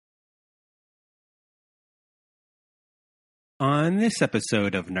On this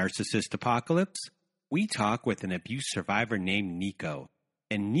episode of Narcissist Apocalypse, we talk with an abuse survivor named Nico.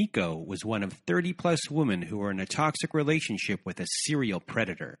 And Nico was one of 30-plus women who were in a toxic relationship with a serial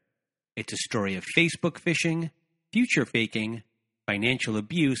predator. It's a story of Facebook phishing, future faking, financial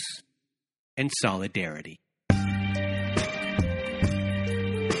abuse, and solidarity.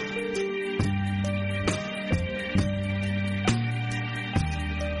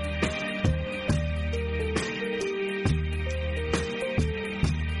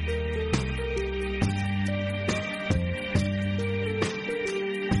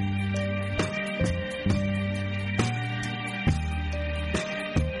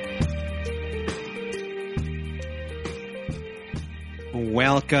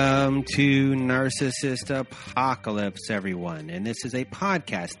 Welcome to Narcissist Apocalypse, everyone. And this is a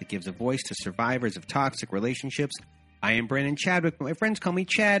podcast that gives a voice to survivors of toxic relationships. I am Brandon Chadwick, but my friends call me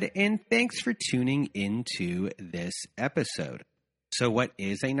Chad, and thanks for tuning into this episode. So what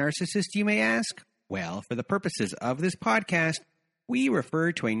is a narcissist, you may ask? Well, for the purposes of this podcast, we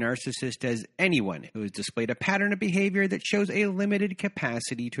refer to a narcissist as anyone who has displayed a pattern of behavior that shows a limited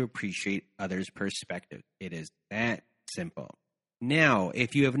capacity to appreciate others' perspective. It is that simple. Now,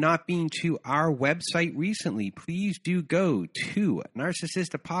 if you have not been to our website recently, please do go to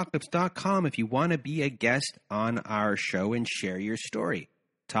narcissistapocalypse.com if you want to be a guest on our show and share your story.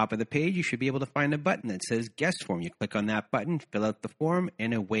 Top of the page, you should be able to find a button that says guest form. You click on that button, fill out the form,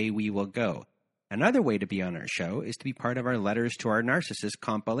 and away we will go. Another way to be on our show is to be part of our Letters to Our Narcissist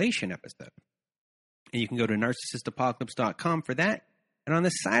compilation episode. And you can go to narcissistapocalypse.com for that. And on the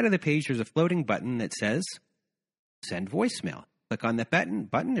side of the page, there's a floating button that says send voicemail. Click on that button,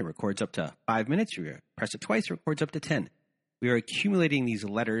 it records up to 5 minutes. You press it twice, it records up to 10. We are accumulating these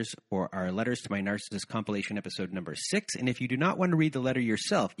letters for our Letters to My Narcissist compilation episode number 6. And if you do not want to read the letter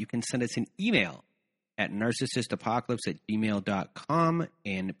yourself, you can send us an email at narcissistapocalypse@gmail.com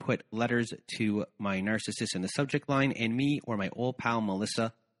and put Letters to My Narcissist in the subject line, and me or my old pal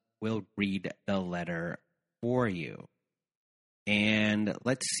Melissa will read the letter for you. And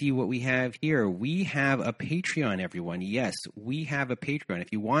let's see what we have here. We have a Patreon, everyone. Yes, we have a Patreon.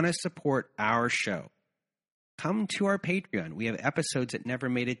 If you want to support our show, come to our Patreon. We have episodes that never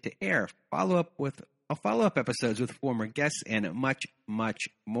made it to air, follow-up episodes with former guests, and much, much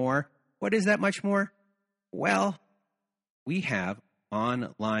more. What is that much more? Well, we have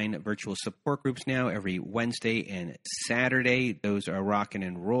online virtual support groups now every Wednesday and Saturday. Those are rocking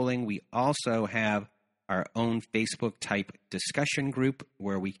and rolling. We also have our own Facebook-type discussion group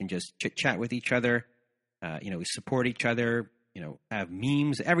where we can just chit-chat with each other. We support each other, have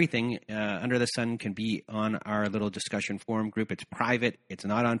memes, everything under the sun can be on our little discussion forum group. It's private. It's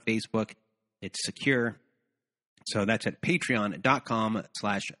not on Facebook. It's secure. So that's at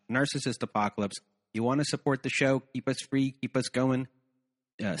patreon.com/narcissistapocalypse. You want to support the show, keep us free, keep us going,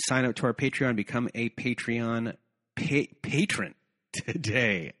 sign up to our Patreon, become a Patreon patron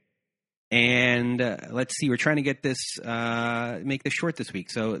today. And let's see, we're trying to get this, make this short this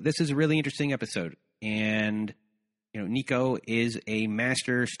week. So this is a really interesting episode. And, Nico is a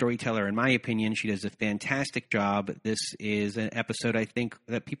master storyteller, in my opinion. She does a fantastic job. This is an episode I think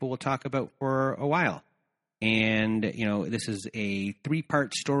that people will talk about for a while. And, this is a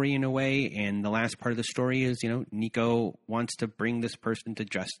 3-part story in a way. And the last part of the story is, Nico wants to bring this person to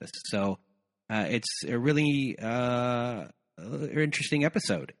justice. So it's a really interesting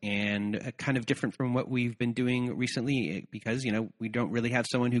episode, and kind of different from what we've been doing recently because, we don't really have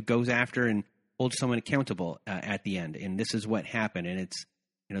someone who goes after and holds someone accountable at the end. And this is what happened. And it's,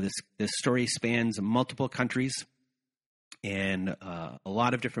 this story spans multiple countries, and a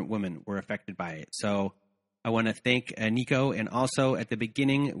lot of different women were affected by it. So I want to thank Nico. And also at the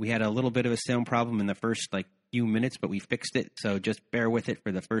beginning, we had a little bit of a sound problem in the first few minutes, but we fixed it. So just bear with it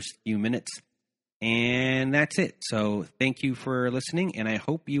for the first few minutes. And that's it. So thank you for listening, and I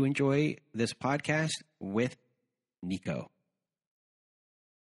hope you enjoy this podcast with Nico.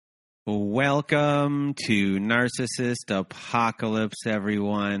 Welcome to Narcissist Apocalypse,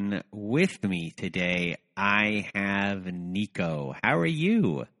 everyone. With me today, I have Nico. How are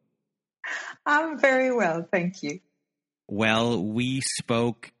you? I'm very well, thank you. Well, we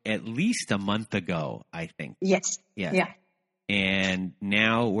spoke at least a month ago, I think. Yes. Yeah. And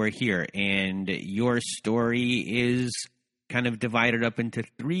now we're here, and your story is kind of divided up into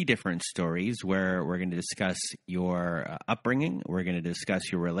 3 different stories where we're going to discuss your upbringing, we're going to discuss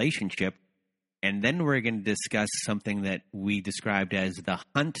your relationship, and then we're going to discuss something that we described as the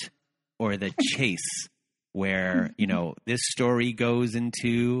hunt or the chase, where, this story goes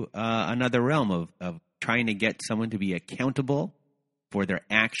into another realm of trying to get someone to be accountable for their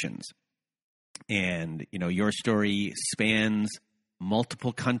actions. And, you know, your story spans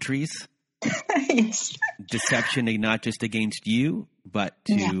multiple countries. Yes. Deception, not just against you, but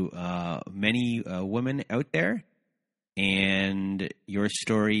to many women out there. And your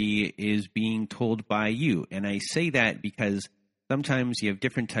story is being told by you. And I say that because sometimes you have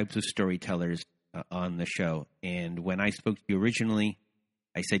different types of storytellers on the show. And when I spoke to you originally,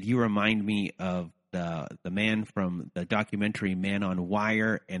 I said, you remind me of the man from the documentary Man on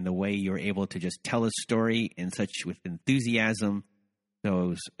Wire, and the way you're able to just tell a story in such with enthusiasm. So I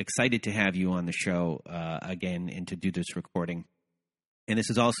was excited to have you on the show again and to do this recording. And this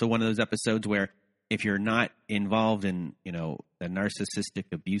is also one of those episodes where if you're not involved in, you know, the narcissistic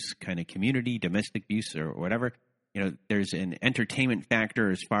abuse kind of community, domestic abuse or whatever, you know, there's an entertainment factor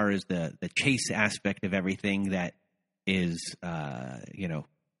as far as the chase aspect of everything that is, you know,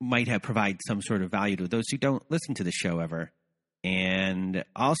 might have provide some sort of value to those who don't listen to the show ever. And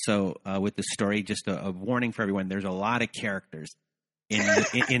also with the story, just a warning for everyone, there's a lot of characters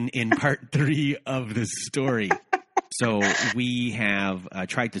in part 3 of the story. So we have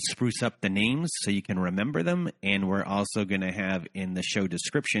tried to spruce up the names so you can remember them. And we're also going to have in the show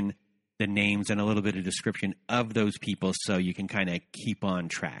description the names and a little bit of description of those people so you can kind of keep on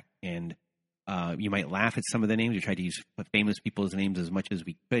track. And you might laugh at some of the names. We tried to use famous people's names as much as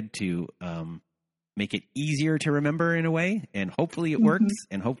we could to make it easier to remember in a way. And hopefully it works.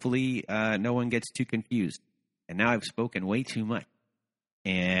 And hopefully no one gets too confused. And now I've spoken way too much.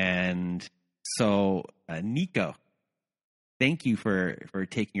 And so, Nico, thank you for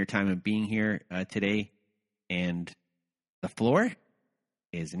taking your time and being here today. And the floor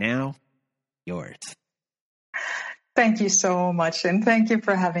is now yours. Thank you so much. And thank you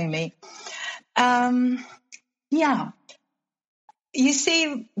for having me. Yeah. You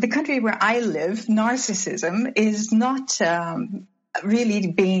see, the country where I live, narcissism is not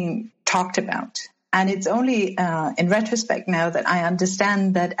really being talked about. And it's only in retrospect now that I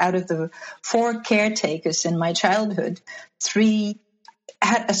understand that out of the 4 caretakers in my childhood, 3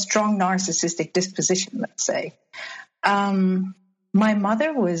 had a strong narcissistic disposition, let's say. My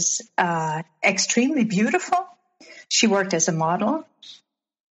mother was extremely beautiful. She worked as a model.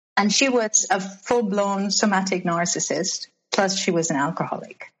 And she was a full-blown somatic narcissist, plus she was an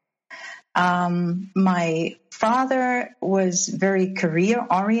alcoholic. My father was very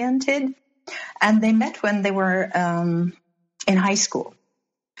career-oriented. And they met when they were in high school.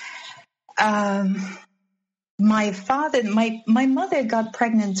 My mother got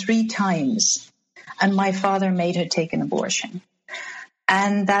pregnant 3 times, and my father made her take an abortion.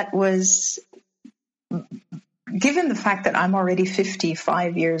 And that was, given the fact that I'm already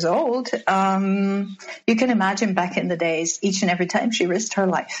 55 years old, you can imagine back in the days, each and every time she risked her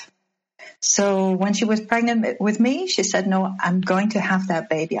life. So when she was pregnant with me, she said, no, I'm going to have that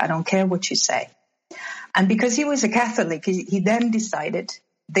baby. I don't care what you say. And because he was a Catholic, he then decided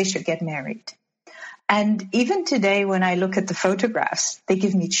they should get married. And even today, when I look at the photographs, they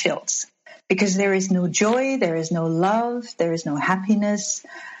give me chills because there is no joy, there is no love, there is no happiness.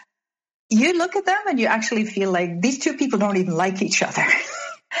 You look at them and you actually feel like these 2 people don't even like each other.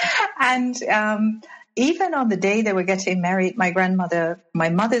 And even on the day they were getting married, my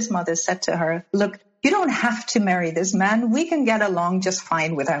mother's mother said to her, look, you don't have to marry this man. We can get along just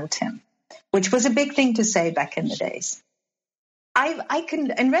fine without him, which was a big thing to say back in the days.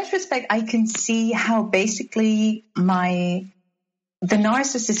 In retrospect, I can see how basically the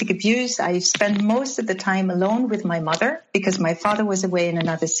narcissistic abuse, I spent most of the time alone with my mother because my father was away in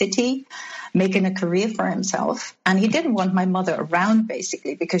another city making a career for himself. And he didn't want my mother around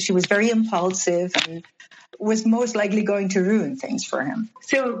basically because she was very impulsive and was most likely going to ruin things for him.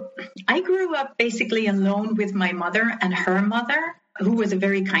 So I grew up basically alone with my mother and her mother, who was a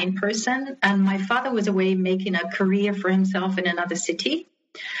very kind person. And my father was away making a career for himself in another city.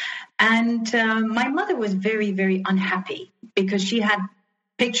 And my mother was very, very unhappy because she had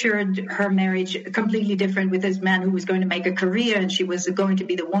pictured her marriage completely different with this man who was going to make a career, and she was going to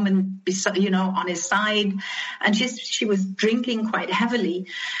be the woman, on his side. And she was drinking quite heavily.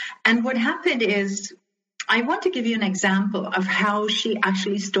 And what happened is, I want to give you an example of how she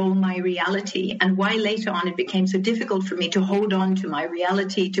actually stole my reality and why later on it became so difficult for me to hold on to my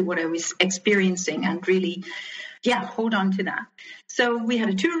reality, to what I was experiencing, and really hold on to that. So we had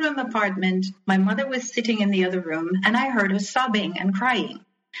a 2-room apartment. My mother was sitting in the other room, and I heard her sobbing and crying.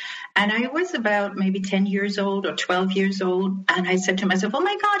 And I was about maybe 10 years old or 12 years old. And I said to myself, oh,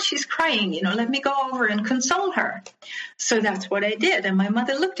 my God, she's crying. Let me go over and console her. So that's what I did. And my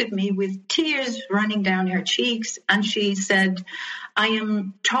mother looked at me with tears running down her cheeks. And she said, I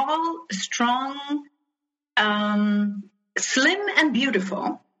am tall, strong, slim and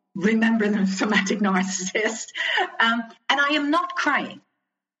beautiful. remember the somatic narcissist. And I am not crying.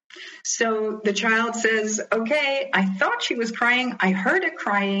 So the child says, okay, I thought she was crying. I heard her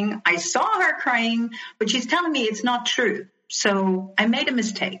crying. I saw her crying, but she's telling me it's not true. So I made a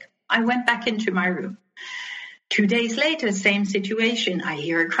mistake. I went back into my room. 2 days later, same situation. I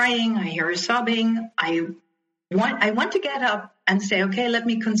hear her crying. I hear her sobbing. I want to get up and say, okay, let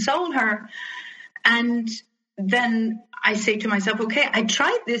me console her. And then I say to myself, okay, I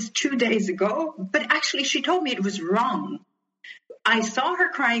tried this 2 days ago, but actually she told me it was wrong. I saw her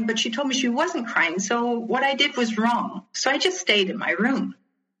crying, but she told me she wasn't crying. So what I did was wrong. So I just stayed in my room.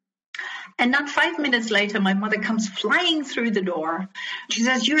 And not 5 minutes later, my mother comes flying through the door. She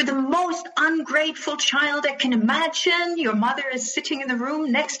says, you're the most ungrateful child I can imagine. Your mother is sitting in the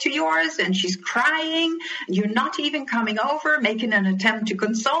room next to yours and she's crying. You're not even coming over, making an attempt to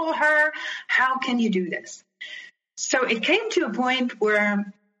console her. How can you do this? So it came to a point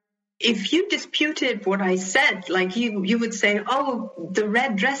where if you disputed what I said, like you would say, oh, the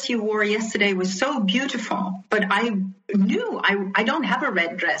red dress you wore yesterday was so beautiful. But I knew I don't have a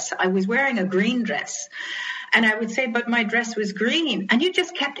red dress. I was wearing a green dress. And I would say, but my dress was green. And you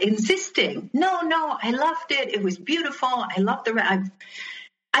just kept insisting. No, I loved it. It was beautiful. I loved the red.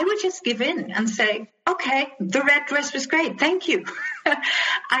 I would just give in and say, okay, the red dress was great. Thank you.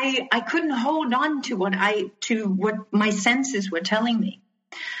 I couldn't hold on to what my senses were telling me.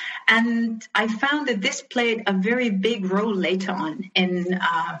 And I found that this played a very big role later on in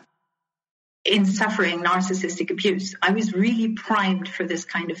suffering narcissistic abuse. I was really primed for this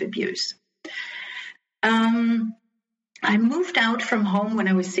kind of abuse. I moved out from home when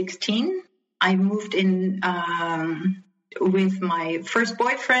I was 16. I moved in with my first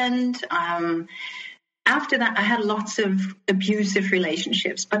boyfriend. After that, I had lots of abusive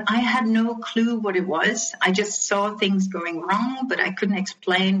relationships, but I had no clue what it was. I just saw things going wrong, but I couldn't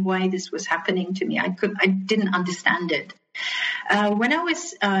explain why this was happening to me. I didn't understand it. When I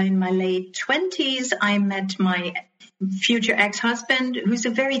was in my late 20s, I met my future ex-husband, who's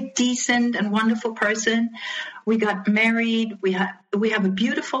a very decent and wonderful person. We got married. We have a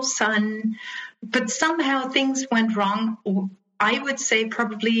beautiful son, but somehow things went wrong. I would say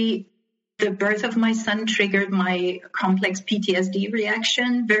probably the birth of my son triggered my complex PTSD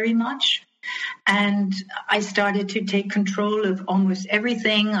reaction very much. And I started to take control of almost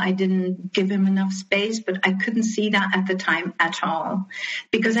everything. I didn't give him enough space, but I couldn't see that at the time at all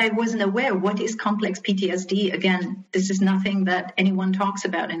because I wasn't aware what is complex PTSD. Again, this is nothing that anyone talks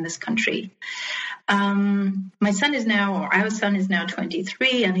about in this country. Our son is now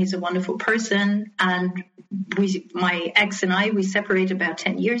 23 and he's a wonderful person. And my ex and I separated about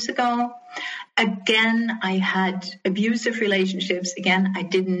 10 years ago. Again, I had abusive relationships. Again, I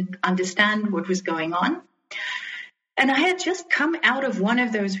didn't understand what was going on. And I had just come out of one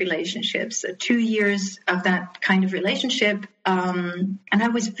of those relationships, 2 years of that kind of relationship. And I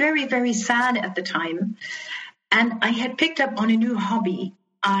was very, very sad at the time. And I had picked up on a new hobby.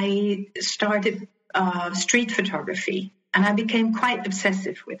 I started street photography, and I became quite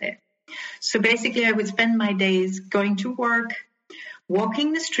obsessive with it. So basically, I would spend my days going to work,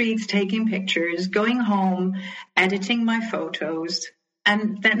 walking the streets, taking pictures, going home, editing my photos.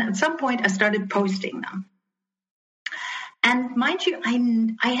 And then at some point, I started posting them. And mind you,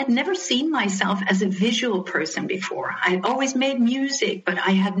 I had never seen myself as a visual person before. I'd always made music, but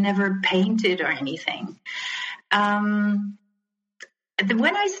I had never painted or anything. When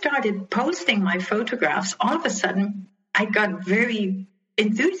I started posting my photographs, all of a sudden, I got very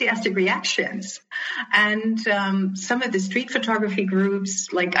enthusiastic reactions. And some of the street photography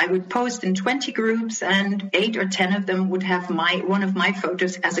groups, like I would post in 20 groups and 8 or 10 of them would have one of my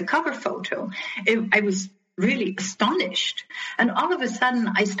photos as a cover photo. I was really astonished. And all of a sudden,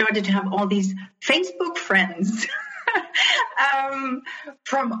 I started to have all these Facebook friends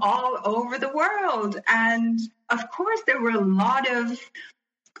from all over the world. And of course, there were a lot of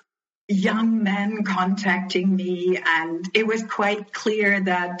young men contacting me, and it was quite clear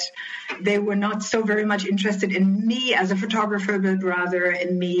that they were not so very much interested in me as a photographer, but rather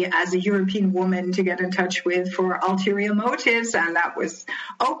in me as a European woman to get in touch with for ulterior motives. And that was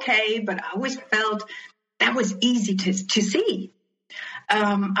okay, but I always felt that was easy to see.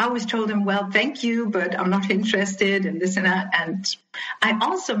 I always told them, well, thank you, but I'm not interested in this and that. And I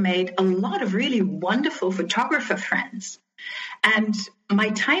also made a lot of really wonderful photographer friends. And my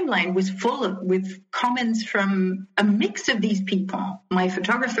timeline was full with comments from a mix of these people, my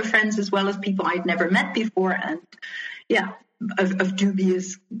photographer friends, as well as people I'd never met before. And of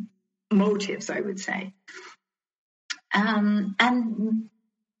dubious motives, I would say. And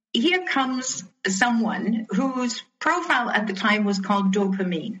here comes someone whose profile at the time was called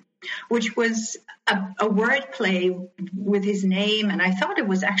Dopamine, which was a word play with his name, and I thought it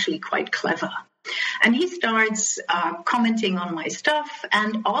was actually quite clever. And he starts commenting on my stuff,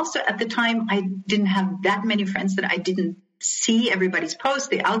 and also at the time I didn't have that many friends that I didn't see everybody's posts.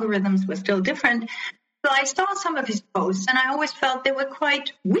 The algorithms were still different. So I saw some of his posts, and I always felt they were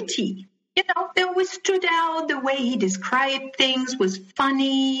quite witty. You know, they always stood out. The way he described things was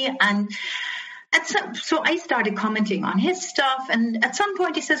funny. And so I started commenting on his stuff. And at some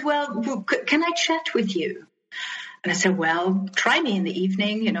point he says, well, can I chat with you? And I said, well, try me in the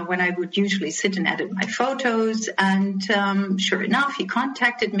evening, you know, when I would usually sit and edit my photos. And sure enough, he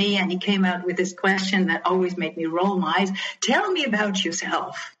contacted me and he came out with this question that always made me roll my eyes. Tell me about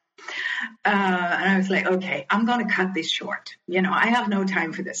yourself. And I was like, okay, I'm going to cut this short. You know, I have no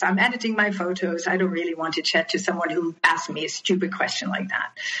time for this. I'm editing my photos. I don't really want to chat to someone who asked me a stupid question like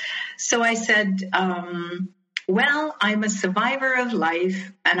that. So I said, well, I'm a survivor of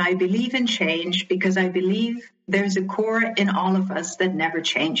life and I believe in change because I believe there's a core in all of us that never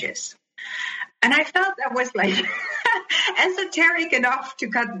changes. And I felt that was like esoteric enough to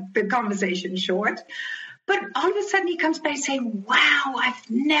cut the conversation short. But all of a sudden he comes back saying, wow, I've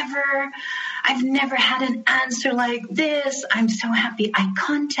never had an answer like this. I'm so happy I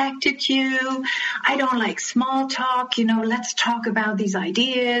contacted you. I don't like small talk. You know, let's talk about these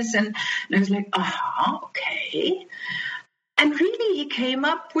ideas. And I was like, okay. And really he came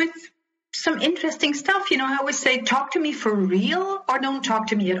up with some interesting stuff. You know, I always say, talk to me for real or don't talk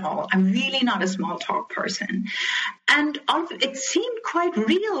to me at all. I'm really not a small talk person. And it seemed quite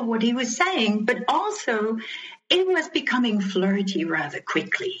real what he was saying, but also it was becoming flirty rather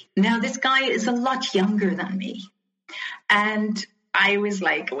quickly. Now, this guy is a lot younger than me. And I was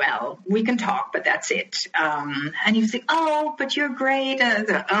like, well, we can talk, but that's it. And he was like, oh, but you're great.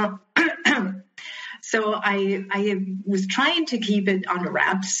 So I was trying to keep it on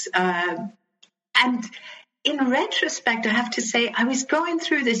wraps. And in retrospect, I have to say, I was going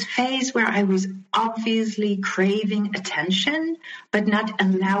through this phase where I was obviously craving attention, but not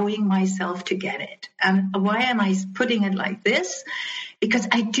allowing myself to get it. And why am I putting it like this? Because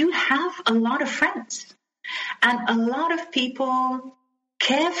I do have a lot of friends and a lot of people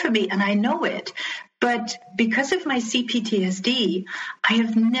care for me, and I know it. But because of my CPTSD, I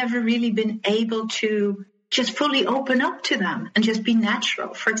have never really been able to just fully open up to them and just be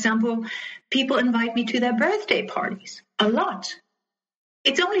natural. For example, people invite me to their birthday parties a lot.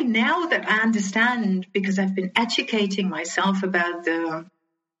 It's only now that I understand, because I've been educating myself about the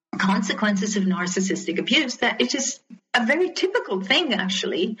consequences of narcissistic abuse, that it is a very typical thing,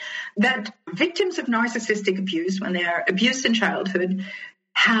 actually, that victims of narcissistic abuse, when they are abused in childhood,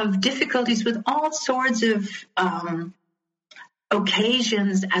 have difficulties with all sorts of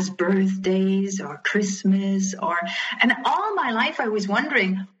occasions as birthdays or Christmas and all my life I was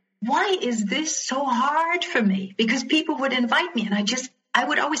wondering, why is this so hard for me? Because people would invite me and I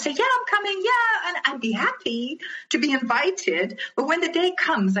would always say, yeah, I'm coming. Yeah. And I'd be happy to be invited. But when the day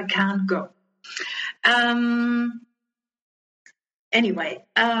comes, I can't go. Anyway.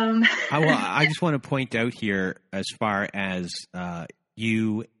 I just want to point out here, as far as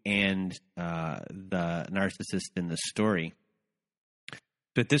you and the narcissist in the story.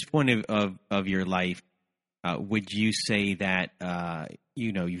 So at this point of your life, would you say that,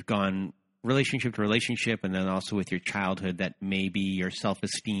 you've gone relationship to relationship, and then also with your childhood, that maybe your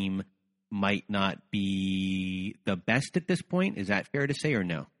self-esteem might not be the best at this point? Is that fair to say, or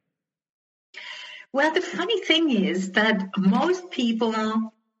no? Well, the funny thing is that most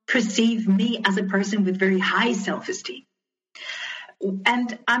people perceive me as a person with very high self-esteem.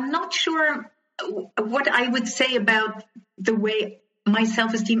 And I'm not sure what I would say about the way my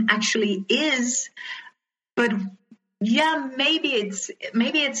self-esteem actually is, but yeah, maybe it's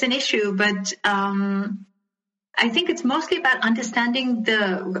an issue, but I think it's mostly about understanding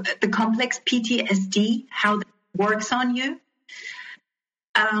the complex PTSD, how that works on you.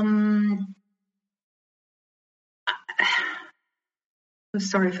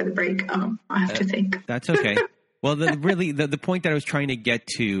 Sorry for the break. I have to think. That's okay. Well, the point that I was trying to get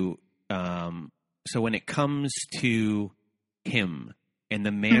to, so when it comes to him and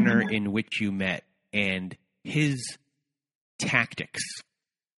the manner in which you met and his tactics,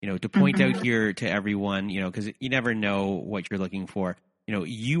 to point out here to everyone, because you never know what you're looking for.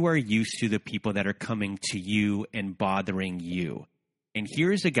 You are used to the people that are coming to you and bothering you. And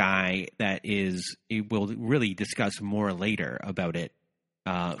here's a guy that we'll really discuss more later about it,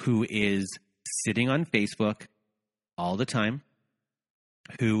 who is sitting on Facebook all the time,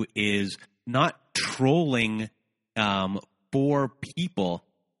 who is not trolling for people,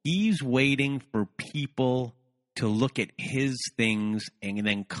 he's waiting for people to look at his things and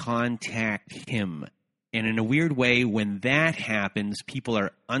then contact him. And in a weird way, when that happens, people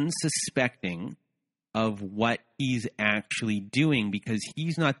are unsuspecting of what he's actually doing because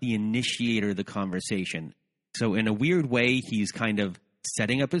he's not the initiator of the conversation. So in a weird way, he's kind of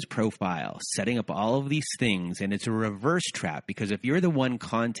setting up his profile, setting up all of these things, and it's a reverse trap because if you're the one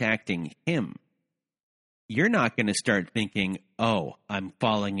contacting him, you're not going to start thinking, oh, I'm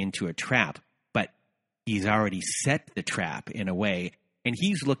falling into a trap. But he's already set the trap in a way, and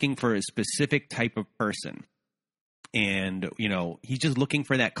he's looking for a specific type of person. And, you know, he's just looking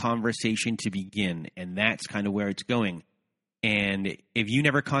for that conversation to begin, and that's kind of where it's going. And if you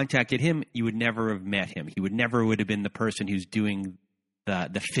never contacted him, you would never have met him. He would have been the person who's doing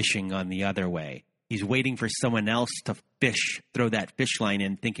the fishing on the other way. He's waiting for someone else to fish, throw that fish line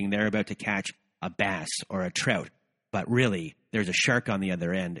in, thinking they're about to catch a bass or a trout. But really, there's a shark on the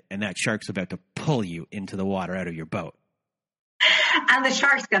other end, and that shark's about to pull you into the water out of your boat. And the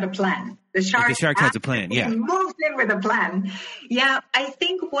shark's got a plan. The shark has a plan, yeah. He moves in with a plan. Yeah, I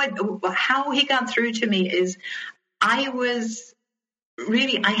think how he got through to me is I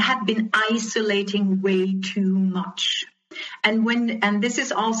had been isolating way too much. And this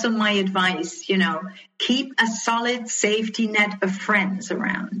is also my advice, you know, keep a solid safety net of friends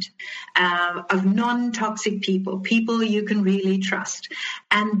around, of non-toxic people you can really trust.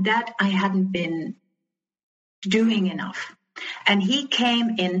 And that I hadn't been doing enough. And he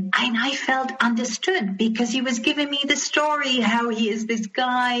came in and I felt understood because he was giving me the story, how he is this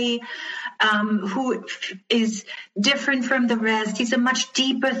guy who is different from the rest. He's a much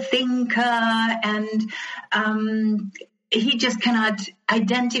deeper thinker and he just cannot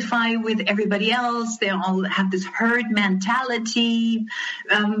identify with everybody else. They all have this herd mentality.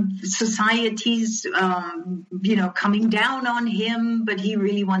 Society's, coming down on him, but he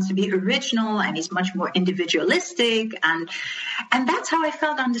really wants to be original and he's much more individualistic. And that's how I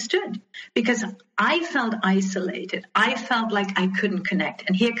felt understood because I felt isolated. I felt like I couldn't connect.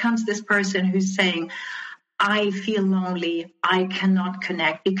 And here comes this person who's saying, I feel lonely. I cannot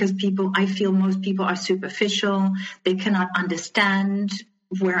connect because I feel most people are superficial. They cannot understand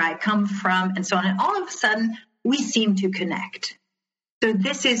where I come from and so on. And all of a sudden, we seem to connect. So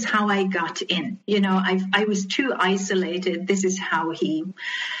this is how I got in. You know, I was too isolated. This is how he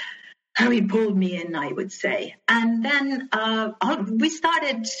pulled me in, I would say. And then we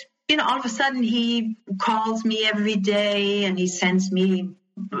started, all of a sudden he calls me every day and he sends me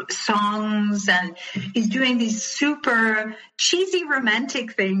songs and he's doing these super cheesy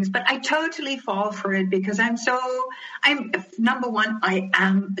romantic things, but I totally fall for it because I'm number one, I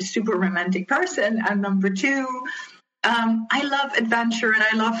am a super romantic person, and number two, I love adventure and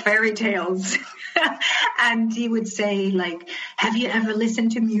I love fairy tales. And he would say, like, have you ever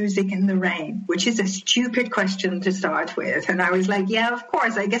listened to music in the rain? Which is a stupid question to start with. And I was like, yeah, of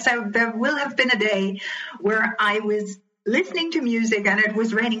course. I guess there will have been a day where I was listening to music and it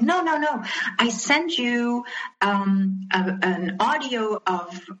was raining. No. I sent you an audio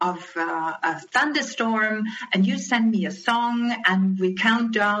of a thunderstorm and you send me a song and we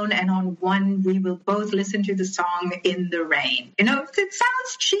count down and on 1 we will both listen to the song in the rain. You know, it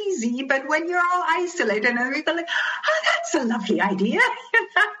sounds cheesy, but when you're all isolated and we're like, oh, that's a lovely idea.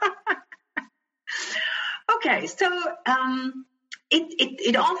 Okay, so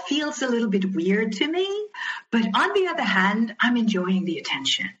It all feels a little bit weird to me, but on the other hand, I'm enjoying the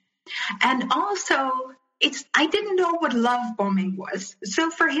attention. And also, I didn't know what love bombing was. So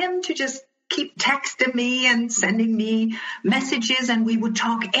for him to just keep texting me and sending me messages and we would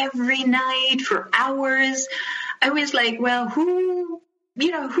talk every night for hours, I was like, well, who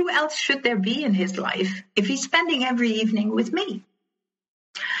else should there be in his life if he's spending every evening with me?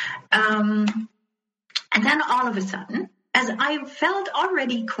 And then all of a sudden, as I felt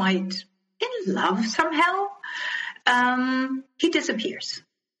already quite in love somehow, he disappears.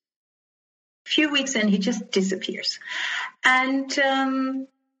 A few weeks in, he just disappears. And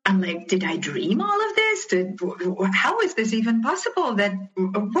I'm like, did I dream all of this? How is this even possible?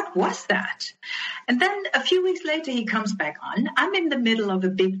 What was that? And then a few weeks later, he comes back on. I'm in the middle of a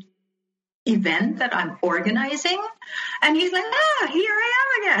big event that I'm organizing. And he's like, here I am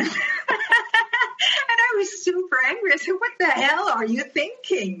again. And I was super angry. I said, what the hell are you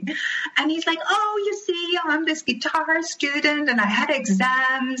thinking? And he's like, oh, you see, I'm this guitar student and I had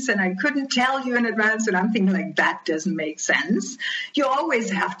exams and I couldn't tell you in advance. And I'm thinking like, that doesn't make sense. You always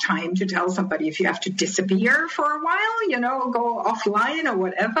have time to tell somebody if you have to disappear for a while, go offline or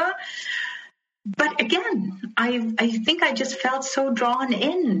whatever. But again, I think I just felt so drawn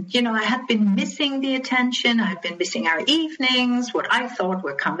in. I had been missing the attention. I had been missing our evenings, what I thought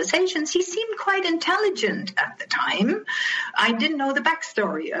were conversations. He seemed quite intelligent at the time. I didn't know the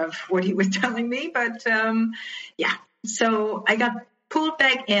backstory of what he was telling me, but yeah. So I got pulled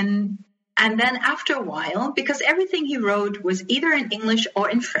back in. And then after a while, because everything he wrote was either in English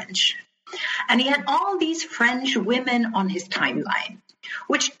or in French, and he had all these French women on his timeline,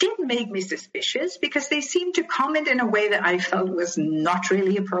 which did make me suspicious because they seemed to comment in a way that I felt was not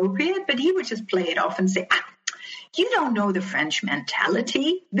really appropriate, but he would just play it off and say, you don't know the French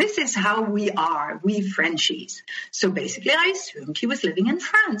mentality. This is how we are, we Frenchies. So basically I assumed he was living in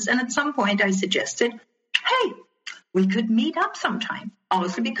France. And at some point I suggested, hey, we could meet up sometime.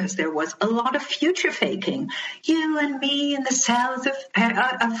 Also because there was a lot of future faking. You and me in the south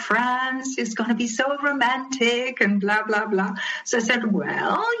of France is going to be so romantic and blah, blah, blah. So I said,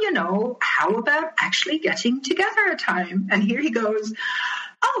 well, how about actually getting together a time? And here he goes,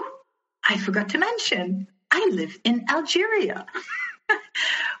 oh, I forgot to mention, I live in Algeria,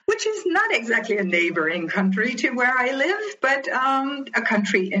 which is not exactly a neighboring country to where I live, but a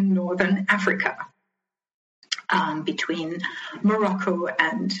country in northern Africa. Between Morocco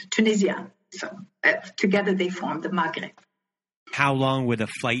and Tunisia. So together they form the Maghreb. How long would a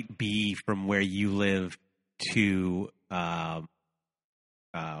flight be from where you live to Algeria,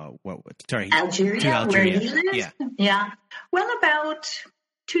 to Algeria, where he lives? Yeah. Well, about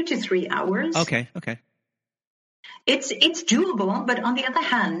 2 to 3 hours. Okay. It's doable, but on the other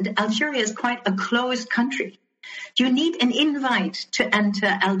hand, Algeria is quite a closed country. You need an invite to enter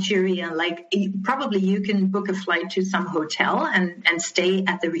Algeria. Like probably you can book a flight to some hotel and stay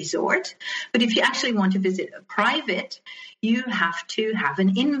at the resort. But if you actually want to visit a private, you have to have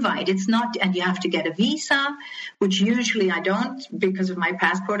an invite. It's not, and you have to get a visa, which usually I don't because of my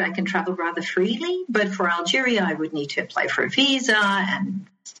passport. I can travel rather freely. But for Algeria, I would need to apply for a visa and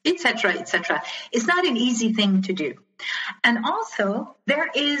et cetera, et cetera. It's not an easy thing to do. And also there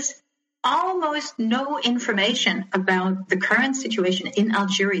is almost no information about the current situation in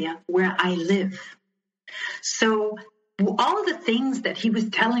Algeria where I live. So all the things that he was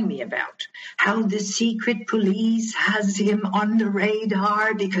telling me about, how the secret police has him on the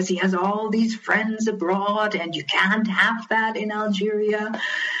radar because he has all these friends abroad and you can't have that in Algeria.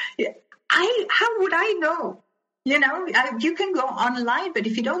 How would I know? You can go online, but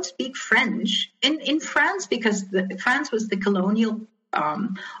if you don't speak French, in France, because France was the colonial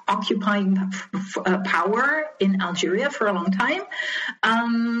occupying power in Algeria for a long time.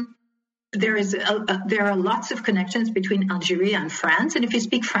 There are lots of connections between Algeria and France, and if you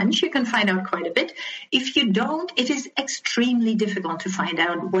speak French, you can find out quite a bit. If you don't, it is extremely difficult to find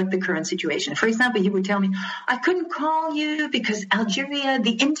out what the current situation. For example, he would tell me, I couldn't call you because Algeria,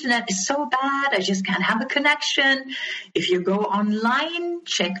 the internet is so bad, I just can't have a connection. If you go online,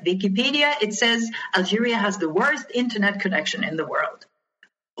 check Wikipedia, it says Algeria has the worst internet connection in the world.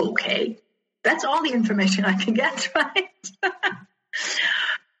 Okay, that's all the information I can get, right?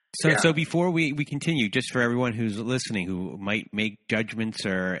 So before we continue, just for everyone who's listening who might make judgments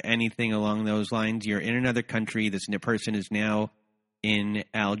or anything along those lines, you're in another country. This person is now in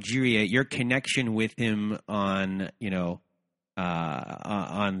Algeria. Your connection with him on a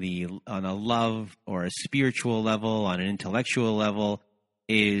love or a spiritual level, on an intellectual level,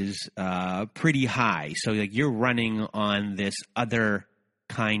 is pretty high. So like you're running on this other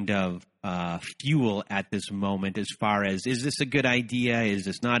kind of fuel at this moment as far as, is this a good idea? Is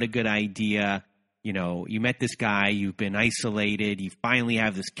this not a good idea? You met this guy, you've been isolated, you finally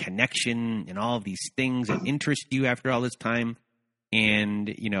have this connection and all of these things that interest you after all this time. And,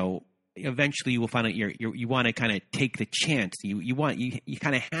 eventually you will find out you want to kind of take the chance. You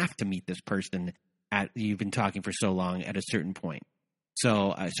kind of have to meet this person you've been talking for so long at a certain point.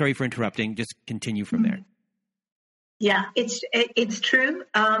 So sorry for interrupting. Just continue from there. Yeah, it's true.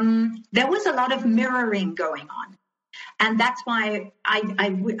 There was a lot of mirroring going on. And that's why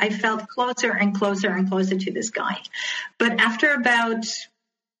I felt closer and closer and closer to this guy. But after about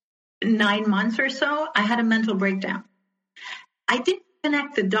 9 months or so, I had a mental breakdown. I didn't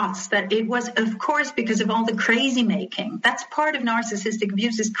connect the dots that it was, of course, because of all the crazy making. That's part of narcissistic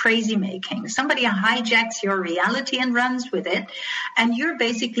abuse, is crazy making. Somebody hijacks your reality and runs with it, and you're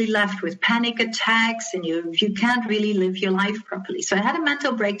basically left with panic attacks, and you can't really live your life properly. So I had a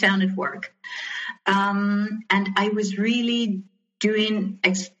mental breakdown at work, and I was really doing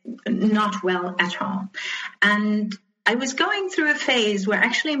not well at all. And I was going through a phase where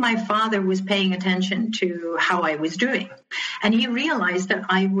actually my father was paying attention to how I was doing. And he realized that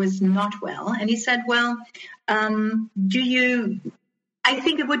I was not well. And he said, well, do you I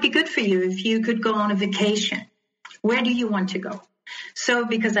think it would be good for you if you could go on a vacation. Where do you want to go? So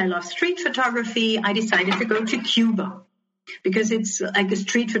because I love street photography, I decided to go to Cuba because it's like a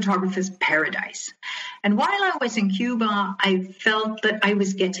street photographer's paradise. And while I was in Cuba, I felt that I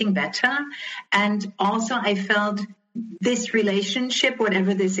was getting better. And also I felt this relationship,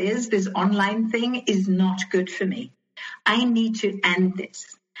 whatever this is, this online thing is not good for me. I need to end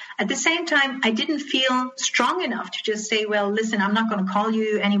this. At the same time, I didn't feel strong enough to just say, well, listen, I'm not going to call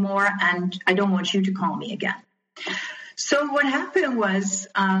you anymore, and I don't want you to call me again. So what happened was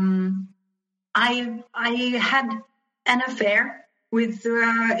I had an affair with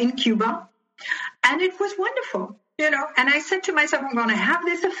in Cuba, and it was wonderful. And I said to myself, I'm going to have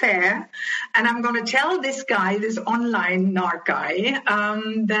this affair and I'm going to tell this guy, this online narc guy,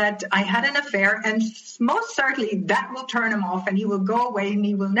 that I had an affair, and most certainly that will turn him off and he will go away and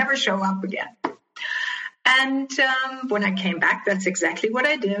he will never show up again. And when I came back, that's exactly what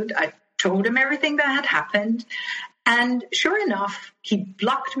I did. I told him everything that had happened. And sure enough, he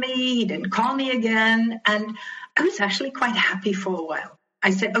blocked me. He didn't call me again. And I was actually quite happy for a while. I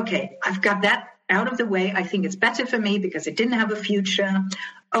said, okay, I've got that out of the way. I think it's better for me because it didn't have a future.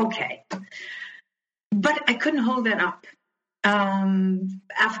 Okay. But I couldn't hold that up.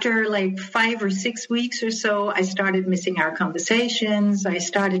 After like 5 or 6 weeks or so, I started missing our conversations. I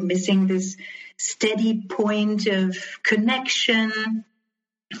started missing this steady point of connection.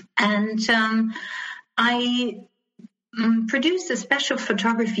 And I produced a special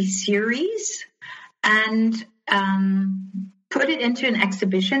photography series and put it into an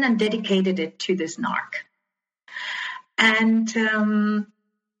exhibition and dedicated it to this narc. And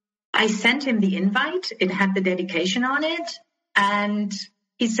I sent him the invite. It had the dedication on it. And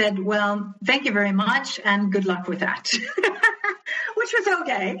he said, well, thank you very much and good luck with that, which was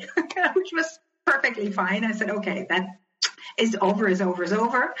okay, which was perfectly fine. I said, okay, that is over, is over, is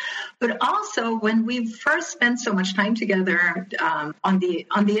over. But also when we first spent so much time together on the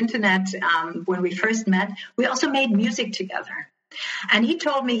internet, when we first met, we also made music together. And he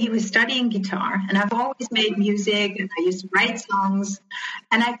told me he was studying guitar, and I've always made music, and I used to write songs.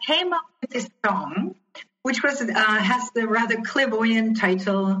 And I came up with this song, which was has the rather clairvoyant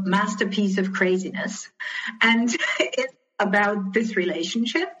title, Masterpiece of Craziness. And it's about this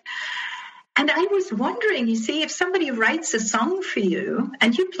relationship. And I was wondering, you see, if somebody writes a song for you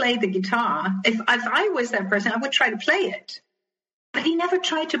and you play the guitar, if I was that person, I would try to play it. But he never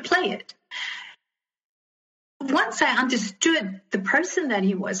tried to play it. Once I understood the person that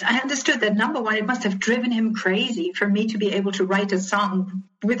he was, I understood that, number one, it must have driven him crazy for me to be able to write a song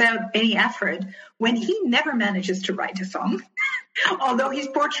without any effort when he never manages to write a song, although he's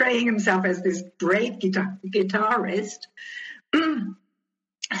portraying himself as this great guitarist.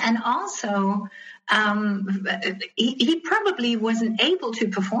 And also, he probably wasn't able to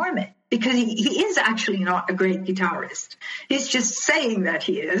perform it because he is actually not a great guitarist. He's just saying that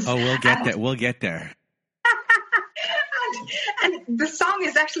he is. Oh, we'll get there. We'll get there. And the song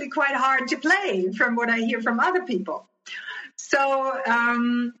is actually quite hard to play from what I hear from other people. So,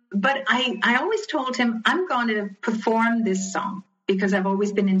 but I always told him, I'm going to perform this song because I've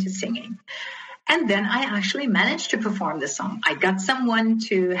always been into singing. And then I actually managed to perform the song. I got someone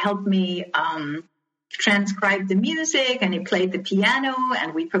to help me transcribe the music, and he played the piano,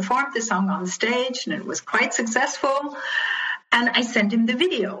 and we performed the song on stage, and it was quite successful. And I sent him the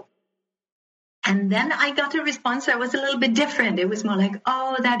video. And then I got a response that was a little bit different. It was more like,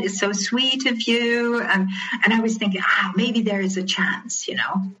 oh, that is so sweet of you. And I was thinking, maybe there is a chance,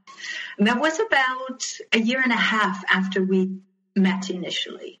 And that was about a year and a half after we met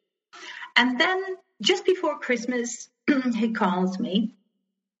initially. And then just before Christmas, he calls me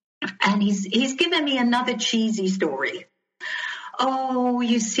and he's given me another cheesy story. Oh,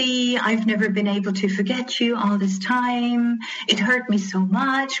 you see, I've never been able to forget you all this time. It hurt me so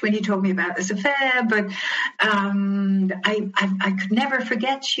much when you told me about this affair, but I could never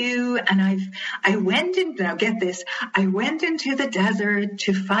forget you. And I went into the desert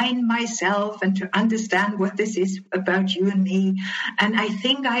to find myself and to understand what this is about you and me. And I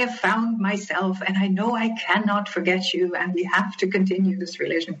think I have found myself, and I know I cannot forget you, and we have to continue this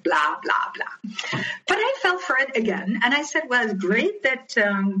relationship, blah, blah, blah. But I fell for it again. And I said, well, great that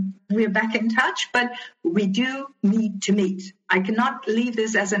we're back in touch, but we do need to meet. I cannot leave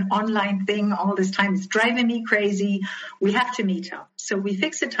this as an online thing all this time. It's driving me crazy. We have to meet up. So we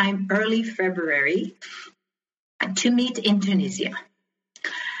fixed a time early February to meet in Tunisia.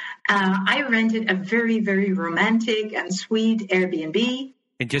 I rented a very, very romantic and sweet Airbnb.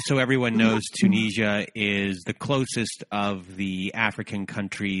 And just so everyone knows, Tunisia is the closest of the African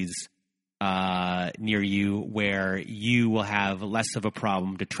countries near you where you will have less of a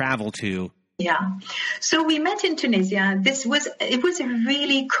problem to travel to. Yeah. So we met in Tunisia. It was a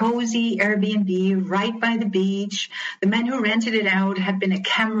really cozy Airbnb right by the beach. The man who rented it out had been a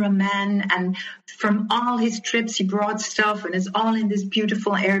cameraman, and from all his trips he brought stuff, and it's all in this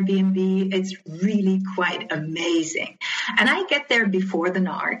beautiful Airbnb. It's really quite amazing. And I get there before the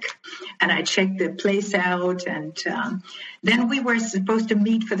narc, and I check the place out, and then we were supposed to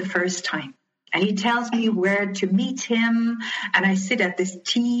meet for the first time. And he tells me where to meet him, and I sit at this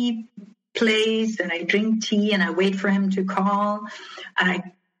tea place and I drink tea and I wait for him to call, and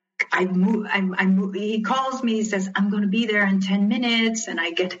I move. He calls me. He says, "I'm going to be there in 10 minutes," and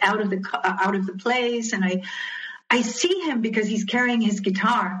I get out of the place, and I see him because he's carrying his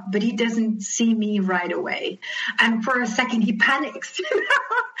guitar, but he doesn't see me right away. And for a second, he panics.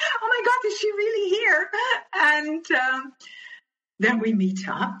 Oh my God, is she really here? And then we meet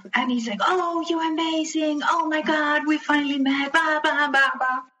up, and he's like, "Oh, you're amazing. Oh my God, we finally met." Blah blah blah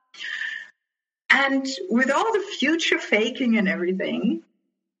blah. And with all the future faking and everything,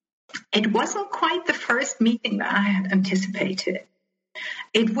 it wasn't quite the first meeting that I had anticipated.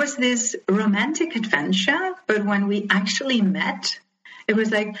 It was this romantic adventure, but when we actually met, it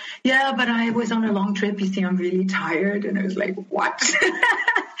was like, "Yeah, but I was on a long trip. You see, I'm really tired." And I was like, "What?"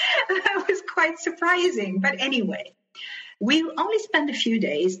 That was quite surprising. But anyway, we only spent a few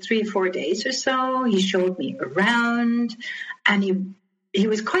days, 3 or 4 days or so. He showed me around, and he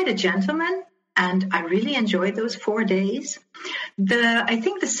was quite a gentleman. And I really enjoyed those 4 days. I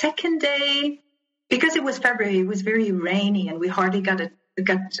think the second day, because it was February, it was very rainy, and we hardly got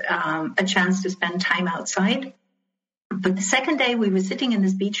a chance to spend time outside. But the second day, we were sitting in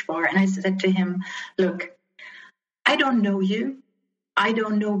this beach bar, and I said to him, "Look, I don't know you. I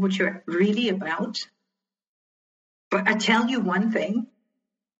don't know what you're really about. But I tell you one thing,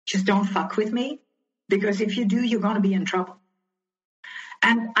 just don't fuck with me, because if you do, you're going to be in trouble."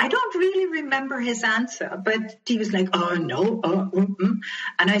 And I don't really remember his answer, but he was like, "Oh, no.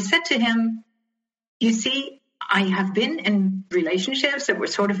 And I said to him, "You see, I have been in relationships that were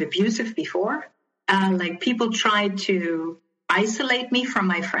sort of abusive before. Like people tried to isolate me from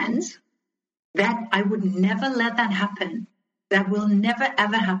my friends. That I would never let that happen. That will never,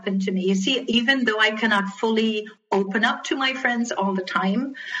 ever happen to me. You see, even though I cannot fully open up to my friends all the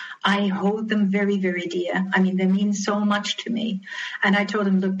time, I hold them very, very dear. I mean, they mean so much to me." And I told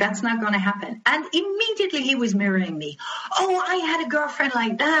him, "Look, that's not going to happen." And immediately he was mirroring me. "Oh, I had a girlfriend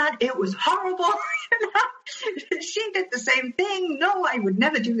like that. It was horrible. She did the same thing. No, I would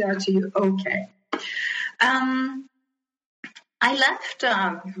never do that to you." Okay. I left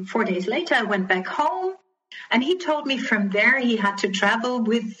 4 days later. I went back home. And he told me from there he had to travel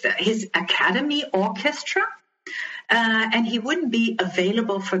with his academy orchestra, and he wouldn't be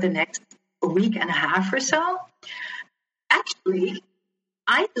available for the next week and a half or so. Actually,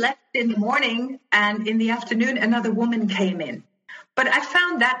 I left in the morning, and in the afternoon, another woman came in. But I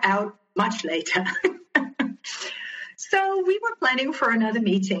found that out much later. So we were planning for another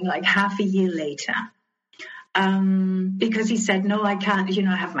meeting like half a year later. Because he said, "No, I can't,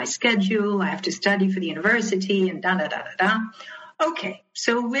 I have my schedule, I have to study for the university," and da, da, da, da, da. Okay,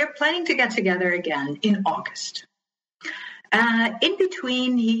 so we're planning to get together again in August. In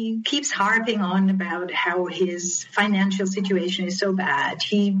between, he keeps harping on about how his financial situation is so bad.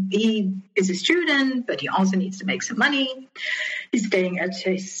 He is a student, but he also needs to make some money. He's staying at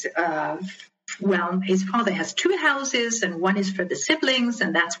his father has 2 houses, and one is for the siblings,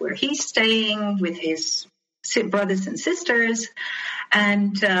 and that's where he's staying with his brothers and sisters,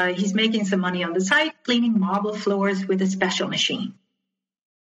 and he's making some money on the side, cleaning marble floors with a special machine.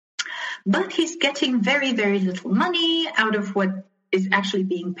 But he's getting very, very little money out of what is actually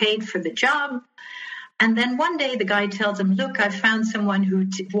being paid for the job. And then one day the guy tells him, "Look, I found someone who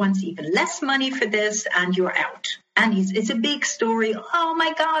wants even less money for this, and you're out." And it's a big story. "Oh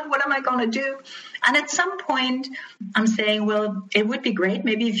my God, what am I going to do?" And at some point I'm saying, "Well, it would be great.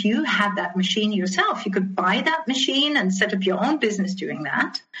 Maybe if you had that machine yourself, you could buy that machine and set up your own business doing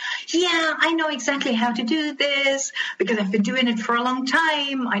that." "Yeah, I know exactly how to do this because I've been doing it for a long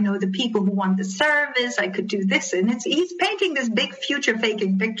time. I know the people who want the service. I could do this." And he's painting this big future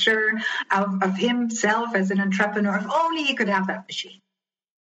faking picture of himself as an entrepreneur. If only he could have that machine.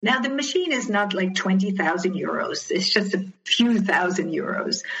 Now, the machine is not like 20,000 euros. It's just a few thousand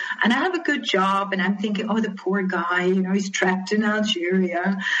euros. And I have a good job, and I'm thinking, "Oh, the poor guy, he's trapped in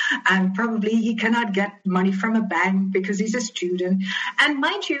Algeria, and probably he cannot get money from a bank because he's a student." And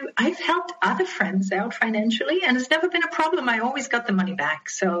mind you, I've helped other friends out financially, and it's never been a problem. I always got the money back.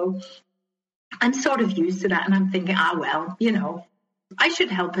 So I'm sort of used to that, and I'm thinking, well, I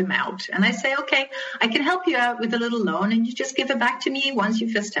should help him out. And I say, okay, I can help you out with a little loan and you just give it back to me once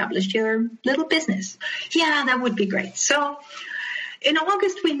you've established your little business. Yeah, that would be great. So in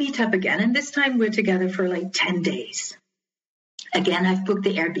August, we meet up again. And this time we're together for like 10 days. Again, I've booked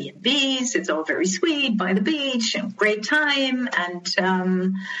the Airbnbs. It's all very sweet by the beach and great time.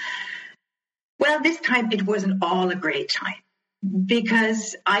 And, well, this time it wasn't all a great time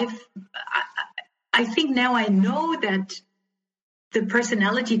because I think now I know that the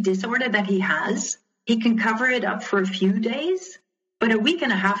personality disorder that he has, he can cover it up for a few days, but a week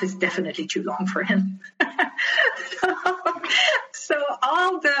and a half is definitely too long for him.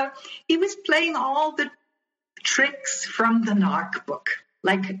 So he was playing all the tricks from the Narc book,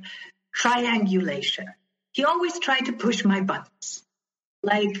 like triangulation. He always tried to push my buttons.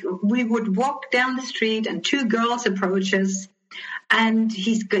 Like we would walk down the street and two girls approach us and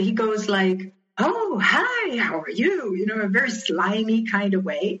he goes like, oh, hi, how are you? You know, a very slimy kind of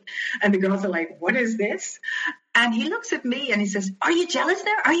way. And the girls are like, what is this? And he looks at me and he says, are you jealous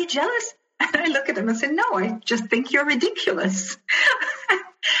there? Are you jealous? And I look at him and say, no, I just think you're ridiculous.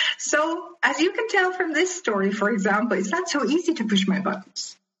 So as you can tell from this story, for example, it's not so easy to push my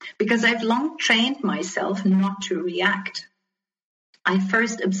buttons because I've long trained myself not to react. I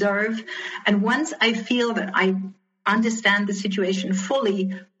first observe, and once I feel that I understand the situation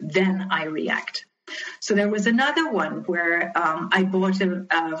fully, then I react. So there was another one where I bought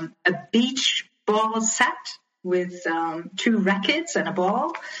a beach ball set with 2 rackets and a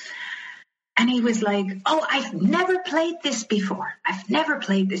ball. And he was like, oh, I've never played this before.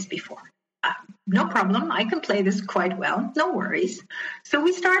 No problem. I can play this quite well. No worries. So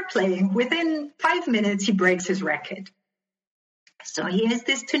we start playing. Within 5 minutes, he breaks his racket. So here's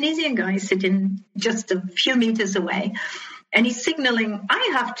this Tunisian guy sitting just a few meters away, and he's signaling,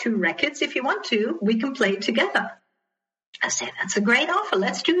 I have 2 rackets. If you want to, we can play together. I said, that's a great offer.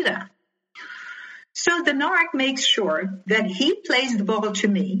 Let's do that. So the narc makes sure that he plays the ball to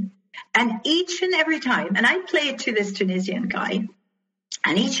me, and each and every time, and I play it to this Tunisian guy,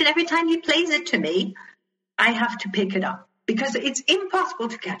 and each and every time he plays it to me, I have to pick it up. Because it's impossible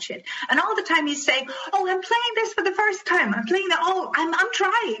to catch it. And all the time he's saying, oh, I'm playing this for the first time. I'm playing that. Oh, I'm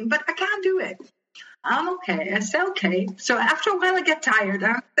trying, but I can't do it. I'm okay. I say, okay. So after a while I get tired.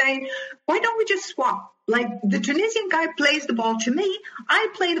 I'm saying, why don't we just swap? Like the Tunisian guy plays the ball to me. I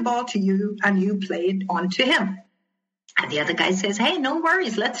play the ball to you and you play it on to him. And the other guy says, hey, no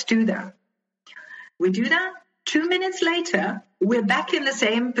worries. Let's do that. We do that. 2 minutes later, we're back in the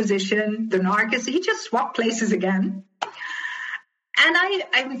same position. The narc he just swapped places again. And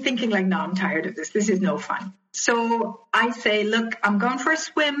I'm thinking like, no, I'm tired of this. This is no fun. So I say, look, I'm going for a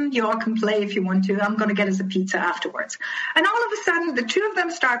swim. You all can play if you want to. I'm going to get us a pizza afterwards. And all of a sudden, the 2 of them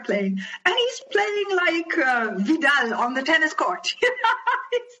start playing. And he's playing like Vidal on the tennis court. You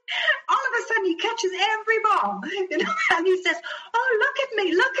know? All of a sudden, he catches every ball. You know? And he says, oh, look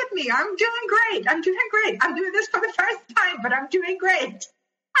at me. I'm doing great. I'm doing this for the first time, but I'm doing great.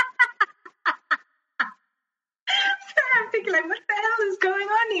 I'm thinking, like, what the hell is going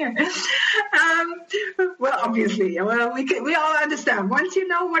on here? Well, obviously, we all understand. Once you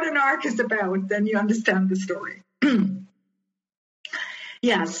know what an arc is about, then you understand the story.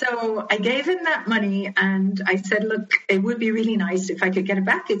 Yeah, so I gave him that money, and I said, look, it would be really nice if I could get it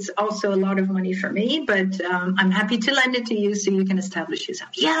back. It's also a lot of money for me, but I'm happy to lend it to you so you can establish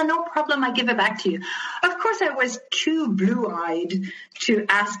yourself. Yeah, no problem. I give it back to you. Of course, I was too blue-eyed to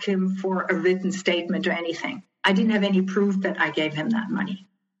ask him for a written statement or anything. I didn't have any proof that I gave him that money.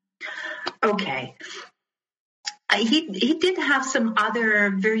 Okay. He did have some other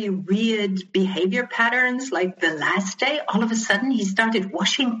very weird behavior patterns, like the last day, all of a sudden he started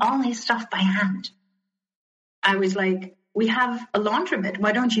washing all his stuff by hand. I was like, we have a laundromat.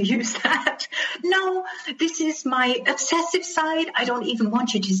 Why don't you use that? No, this is my obsessive side. I don't even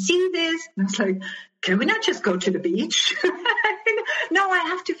want you to see this. And I was like, can we not just go to the beach? No, I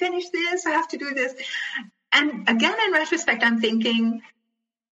have to finish this. I have to do this. And again, in retrospect, I'm thinking,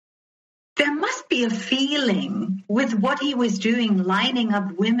 there must be a feeling with what he was doing, lining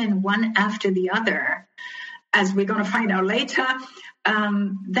up women one after the other, as we're going to find out later,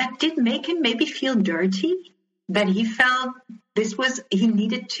 that did make him maybe feel dirty, that he felt he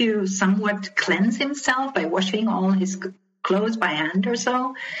needed to somewhat cleanse himself by washing all his clothes by hand or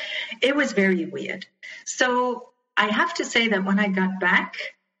so. It was very weird. So I have to say that when I got back,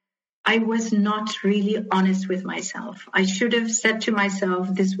 I was not really honest with myself. I should have said to myself,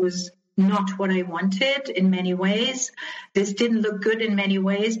 this was not what I wanted in many ways. This didn't look good in many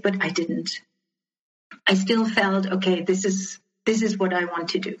ways, but I didn't. I still felt, okay, this is what I want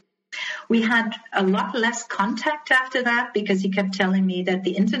to do. We had a lot less contact after that because he kept telling me that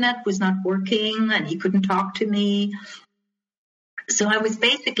the internet was not working and he couldn't talk to me. So I was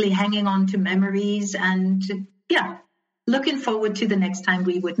basically hanging on to memories and, looking forward to the next time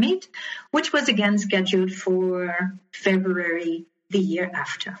we would meet, which was again scheduled for February the year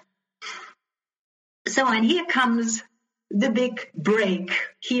after. So, and here comes the big break.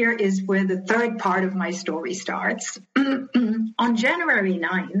 Here is where the third part of my story starts. On January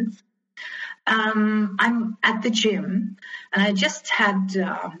 9th, I'm at the gym, and I just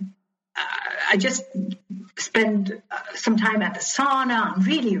spent some time at the sauna. I'm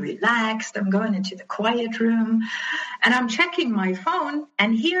really relaxed. I'm going into the quiet room, and I'm checking my phone,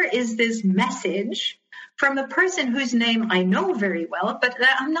 and here is this message from a person whose name I know very well, but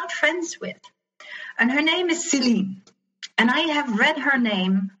that I'm not friends with. And her name is Celine. And I have read her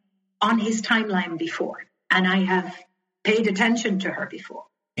name on his timeline before, and I have paid attention to her before.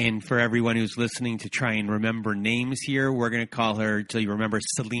 And for everyone who's listening to try and remember names here, we're going to call her, until you remember,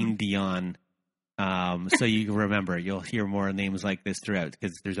 Celine Dion. So you can remember, you'll hear more names like this throughout,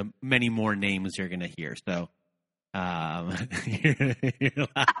 because there's many more names you're going to hear. So you're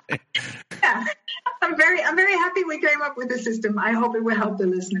laughing. Yeah, I'm very happy we came up with the system. I hope it will help the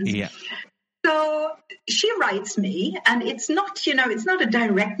listeners. Yeah. So she writes me, and it's not a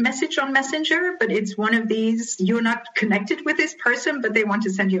direct message on Messenger, but it's one of these, you're not connected with this person, but they want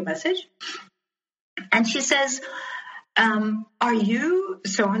to send you a message. And she says, are you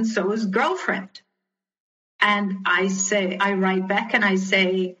so-and-so's girlfriend? And I write back and I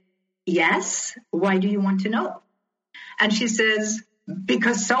say, yes. Why do you want to know? And she says,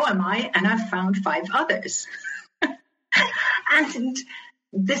 because so am I, and I've found 5 others. And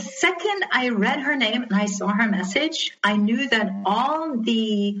the second I read her name and I saw her message, I knew that all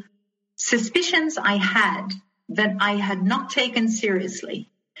the suspicions I had that I had not taken seriously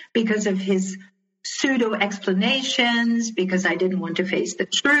because of his pseudo explanations, because I didn't want to face the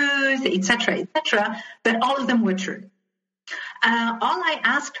truth, etc., that all of them were true. All I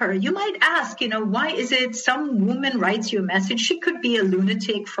asked her, you might ask, why is it some woman writes you a message? She could be a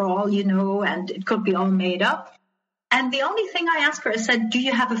lunatic for all you know, and it could be all made up. And the only thing I asked her, I said, do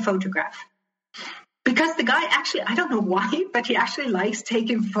you have a photograph? Because the guy actually, I don't know why, but he actually likes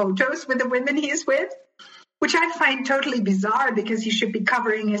taking photos with the women he's with, which I find totally bizarre because he should be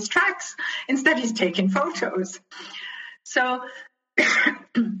covering his tracks. Instead, he's taking photos. So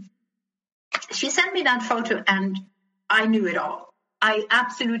she sent me that photo and I knew it all. I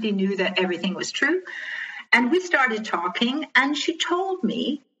absolutely knew that everything was true. And we started talking, and she told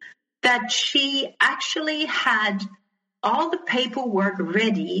me that she actually had all the paperwork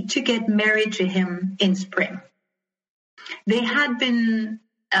ready to get married to him in spring. They had been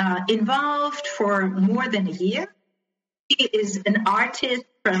involved for more than a year. She is an artist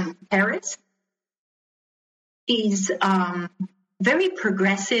from Paris. She's very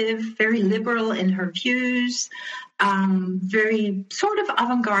progressive, very liberal in her views, very sort of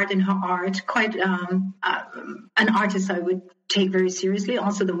avant-garde in her art, quite an artist I would take very seriously,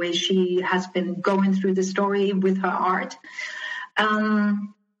 also the way she has been going through the story with her art.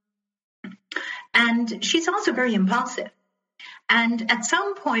 And she's also very impulsive. And at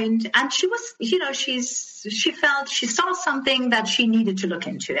some point, and she was, she felt she saw something that she needed to look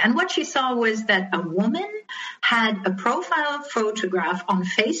into. And what she saw was that a woman had a profile photograph on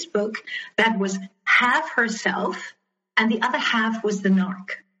Facebook that was half herself and the other half was the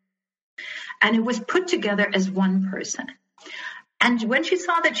narc. And it was put together as one person. And when she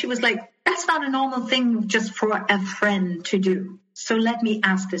saw that, she was like, that's not a normal thing just for a friend to do. So let me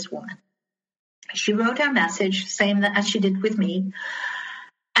ask this woman. She wrote her message, same as she did with me.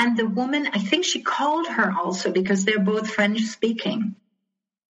 And the woman, I think she called her also because they're both French speaking.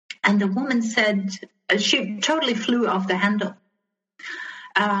 And the woman said, she totally flew off the handle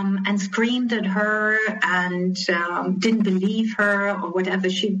and screamed at her and didn't believe her or whatever.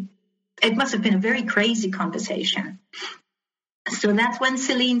 It must have been a very crazy conversation. So that's when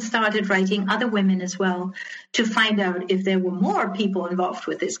Celine started writing other women as well to find out if there were more people involved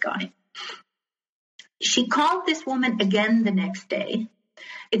with this guy. She called this woman again the next day.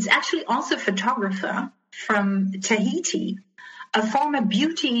 It's actually also a photographer from Tahiti, a former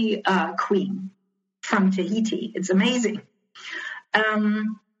beauty queen from Tahiti. It's amazing.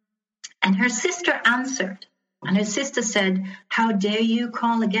 And her sister answered. And her sister said, how dare you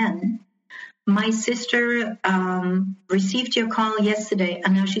call again? My sister received your call yesterday,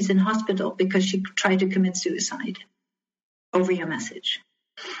 and now she's in hospital because she tried to commit suicide over your message.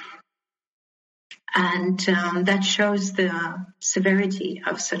 And that shows the severity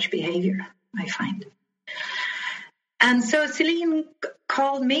of such behavior, I find. And so Celine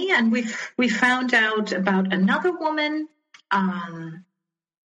called me, and we found out about another woman,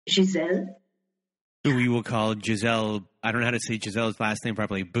 Giselle. Who we will call Giselle. I don't know how to say Giselle's last name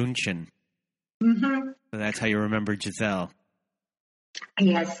properly. Bündchen. Mm-hmm. So that's how you remember Giselle.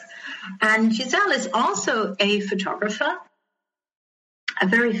 Yes. And Giselle is also a photographer, a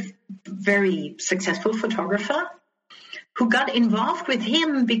very, very successful photographer, who got involved with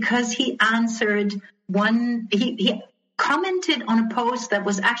him because he answered he commented on a post that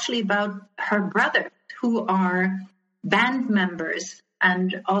was actually about her brothers, who are band members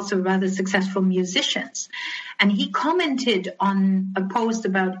and also rather successful musicians. And he commented on a post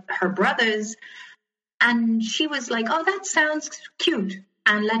about her brothers, and she was like, oh, that sounds cute,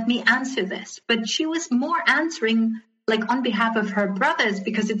 and let me answer this. But she was more answering like on behalf of her brothers,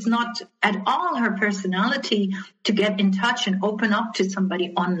 because it's not at all her personality to get in touch and open up to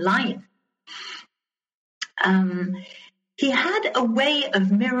somebody online. He had a way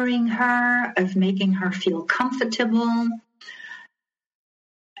of mirroring her, of making her feel comfortable.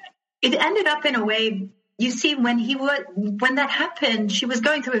 It ended up in a way, you see, when that happened, she was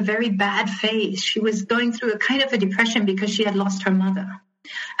going through a very bad phase. She was going through a kind of a depression because she had lost her mother.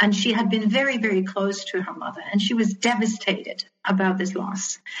 And she had been very, very close to her mother. And she was devastated about this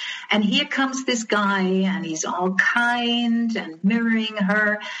loss. And here comes this guy, and he's all kind and mirroring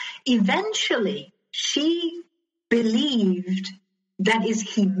her. Eventually, she believed, that is,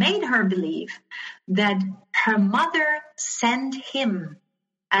 he made her believe, that her mother sent him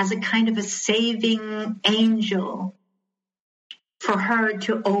as a kind of a saving angel for her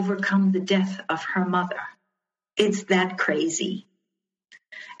to overcome the death of her mother. It's that crazy.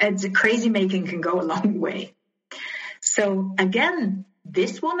 And crazy making can go a long way. So again,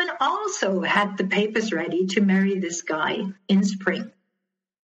 this woman also had the papers ready to marry this guy in spring.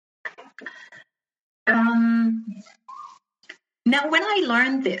 Now, when I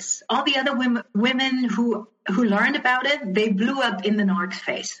learned this, all the other women who learned about it, they blew up in the narc's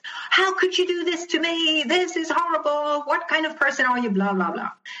face. How could you do this to me? This is horrible. What kind of person are you? Blah, blah,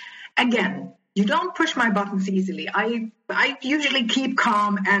 blah. Again, you don't push my buttons easily. I usually keep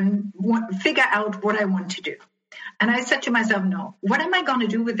calm and figure out what I want to do. And I said to myself, no, what am I going to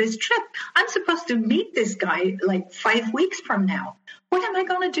do with this trip? I'm supposed to meet this guy like 5 weeks from now. What am I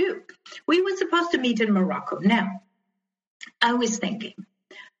going to do? We were supposed to meet in Morocco. Now, I was thinking,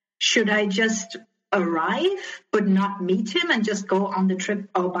 should I just arrive but not meet him and just go on the trip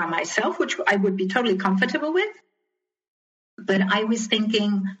all by myself, which I would be totally comfortable with? But I was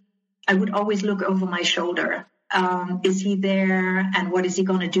thinking I would always look over my shoulder. Is he there? And what is he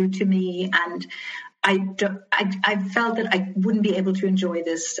going to do to me? And I felt that I wouldn't be able to enjoy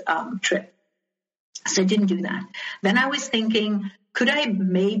this trip. So I didn't do that. Then I was thinking, could I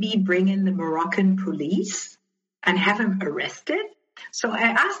maybe bring in the Moroccan police and have him arrested? So I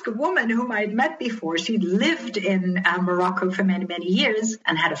asked a woman whom I had met before. She'd lived in Morocco for many, many years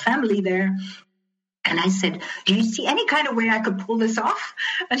and had a family there. And I said, do you see any kind of way I could pull this off?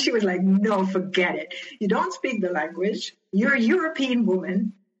 And she was like, no, forget it. You don't speak the language. You're a European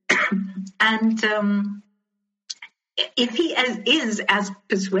woman. And if he is as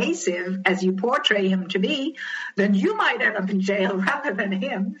persuasive as you portray him to be, then you might end up in jail rather than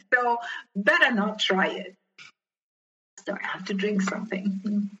him. So better not try it. So I have to drink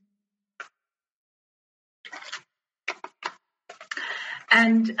something.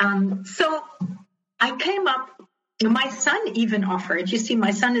 And so I came up, my son even offered, you see,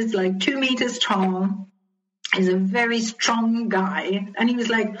 my son is like 2 meters tall, is a very strong guy. And he was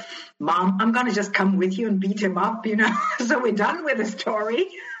like, Mom, I'm going to just come with you and beat him up, you know. So we're done with the story,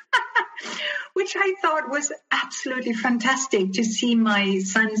 which I thought was absolutely fantastic to see my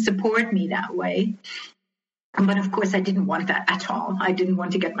son support me that way. But of course, I didn't want that at all. I didn't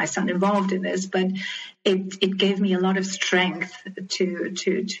want to get my son involved in this, but it gave me a lot of strength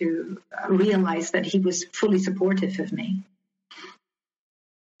to realize that he was fully supportive of me.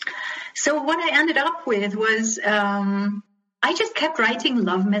 So what I ended up with was I just kept writing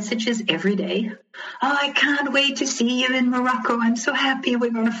love messages every day. Oh, I can't wait to see you in Morocco. I'm so happy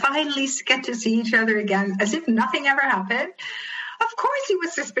we're going to finally get to see each other again, as if nothing ever happened. Of course he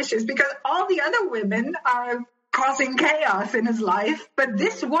was suspicious because all the other women are causing chaos in his life, but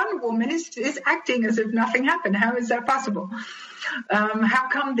this one woman is acting as if nothing happened. How is that possible? How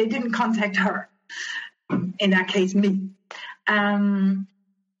come they didn't contact her? In that case, me. And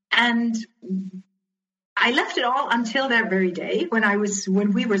I left it all until that very day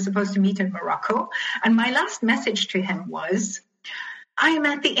when we were supposed to meet in Morocco. And my last message to him was, I am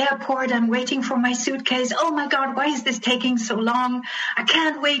at the airport. I'm waiting for my suitcase. Oh my God, why is this taking so long? I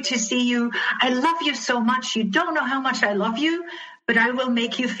can't wait to see you. I love you so much. You don't know how much I love you, but I will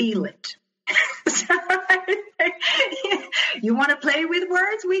make you feel it. So, you want to play with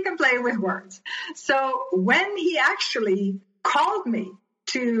words? We can play with words. So when he actually called me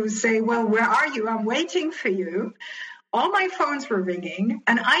to say, well, where are you? I'm waiting for you. All my phones were ringing,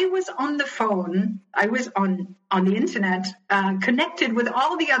 and I was on the phone. I was on the internet, connected with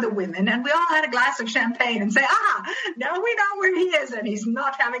all the other women, and we all had a glass of champagne and say, now we know where he is, and he's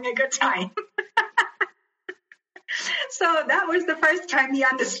not having a good time. So that was the first time he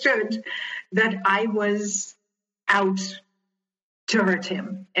understood that I was out to hurt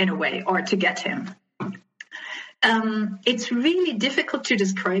him in a way, or to get him. It's really difficult to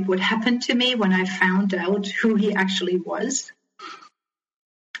describe what happened to me when I found out who he actually was.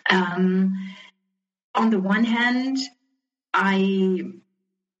 On the one hand,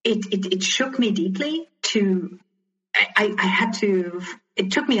 it shook me deeply it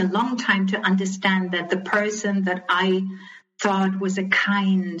took me a long time to understand that the person that I thought was a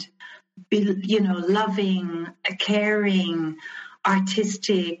kind, loving, caring,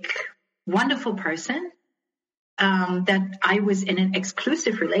 artistic, wonderful person, that I was in an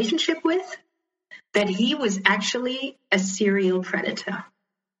exclusive relationship with, that he was actually a serial predator.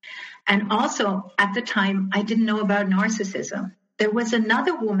 And also, at the time, I didn't know about narcissism. There was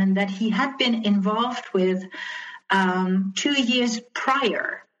another woman that he had been involved with 2 years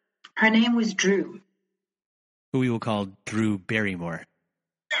prior. Her name was Drew. Who we will call Drew Barrymore.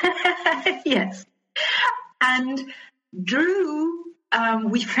 Yes. And Drew,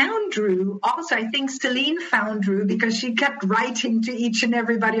 we found Drew. Also, I think Celine found Drew because she kept writing to each and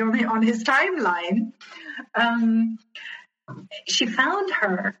everybody on his timeline. She found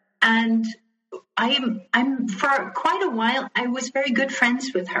her, and I'm for quite a while, I was very good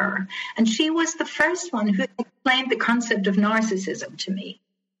friends with her. And she was the first one who explained the concept of narcissism to me.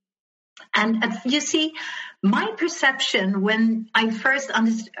 And you see, my perception when I first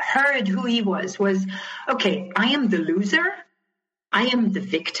heard who he was, okay, I am the loser. I am the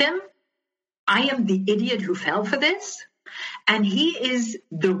victim. I am the idiot who fell for this. And he is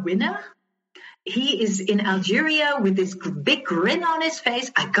the winner. He is in Algeria with this big grin on his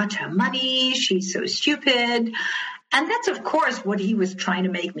face. I got her money. She's so stupid. And that's, of course, what he was trying to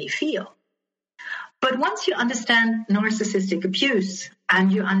make me feel. But once you understand narcissistic abuse,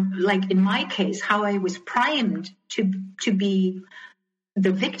 and like in my case, how I was primed to be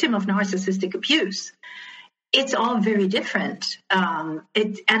the victim of narcissistic abuse, it's all very different. And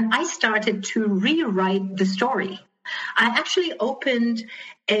I started to rewrite the story. I actually opened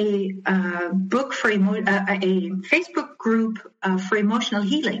a book for a Facebook group for emotional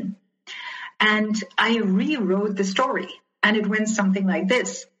healing, and I rewrote the story, and it went something like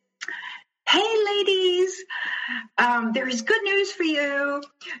this. Hey, ladies, there is good news for you.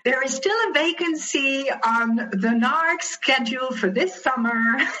 There is still a vacancy on the NARC schedule for this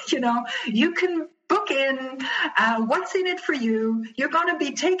summer. You can book in. What's in it for you? You're going to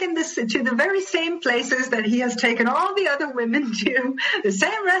be taken to the very same places that he has taken all the other women to, the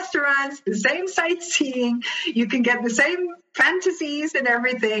same restaurants, the same sightseeing. You can get the same fantasies and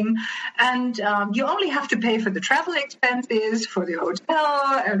everything. And you only have to pay for the travel expenses, for the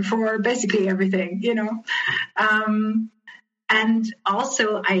hotel, and for basically everything, And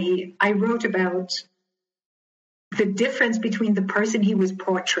also I wrote about the difference between the person he was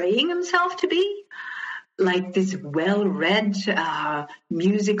portraying himself to be, like this well-read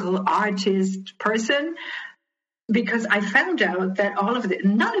musical artist person, because I found out that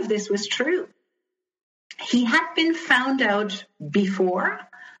none of this was true. He had been found out before,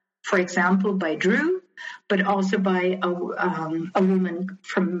 for example, by Drew, but also by a woman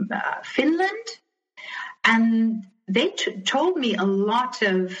from Finland. And they told me a lot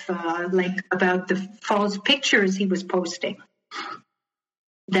of about the false pictures he was posting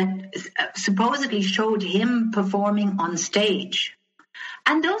that supposedly showed him performing on stage.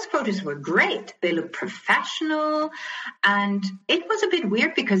 And those photos were great. They looked professional. And it was a bit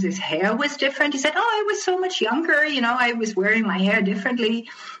weird because his hair was different. He said, I was so much younger. I was wearing my hair differently.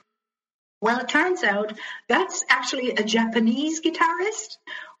 Well, it turns out that's actually a Japanese guitarist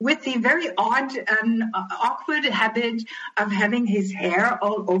with the very odd and awkward habit of having his hair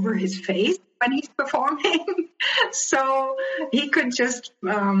all over his face when he's performing. So he could just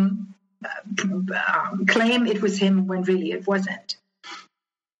claim it was him when really it wasn't.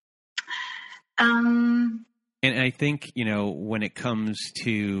 And I think, when it comes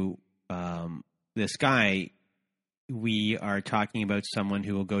to this guy, we are talking about someone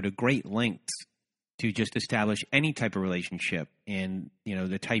who will go to great lengths to just establish any type of relationship, and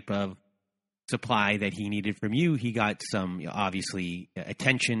the type of supply that he needed from you. He got some, obviously,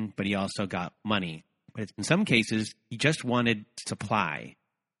 attention, but he also got money. But in some cases, he just wanted supply.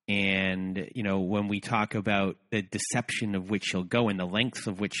 And, when we talk about the deception of which he'll go and the lengths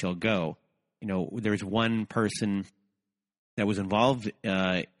of which he'll go, there's one person that was involved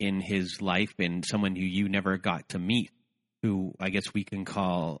in his life, and someone who you never got to meet, who I guess we can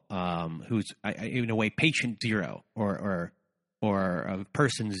call, who's in a way patient zero, or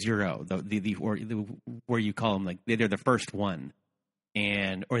person zero, where you call them, like they're the first one,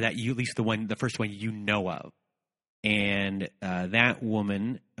 or that you, at least the first one you know of. And that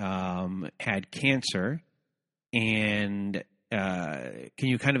woman had cancer. And can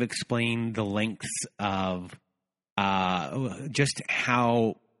you kind of explain the lengths of just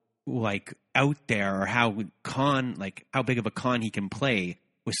how out there, or how big of a con he can play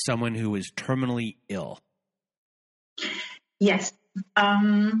with someone who is terminally ill? Yes.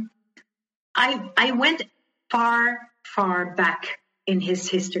 I went far back in his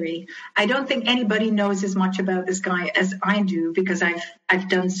history. I don't think anybody knows as much about this guy as I do, because I've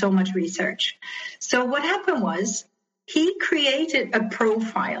done so much research. So what happened was, he created a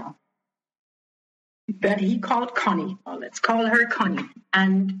profile that he called Connie. Well, let's call her Connie.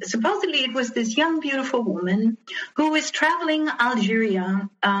 And supposedly it was this young, beautiful woman who was traveling Algeria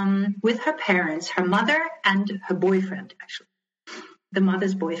with her parents, her mother and her boyfriend, actually, the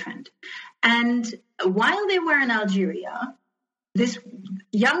mother's boyfriend. And while they were in Algeria, this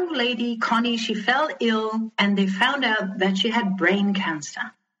young lady, Connie, she fell ill, and they found out that she had brain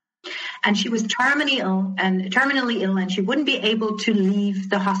cancer. And she was terminally ill, and she wouldn't be able to leave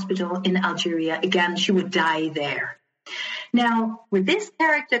the hospital in Algeria again. She would die there. Now, with this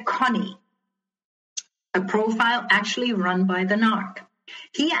character, Connie, a profile actually run by the narc,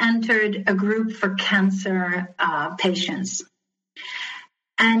 he entered a group for cancer patients.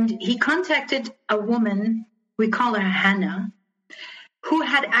 And he contacted a woman, we call her Hannah, who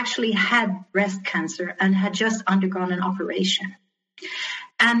had actually had breast cancer and had just undergone an operation.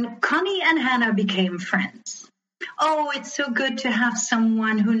 And Connie and Hannah became friends. Oh, it's so good to have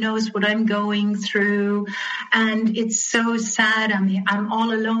someone who knows what I'm going through. And it's so sad. I'm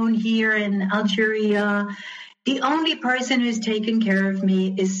all alone here in Algeria. The only person who's taken care of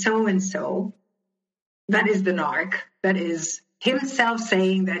me is so-and-so. That is the narc. That is himself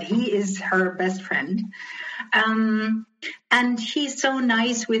saying that he is her best friend. And he's so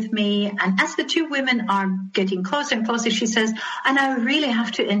nice with me. And as the two women are getting closer and closer, she says, and I really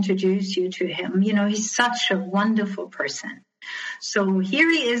have to introduce you to him. He's such a wonderful person. So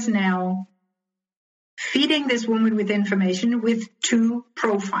here he is now, feeding this woman with information with two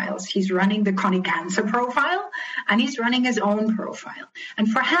profiles. He's running the Connie Cancer profile, and he's running his own profile. And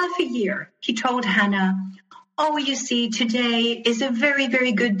for half a year, he told Hannah, oh, you see, today is a very,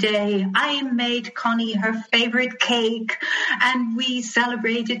 very good day. I made Connie her favorite cake, and we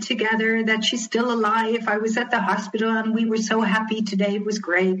celebrated together that she's still alive. I was at the hospital, and we were so happy today. It was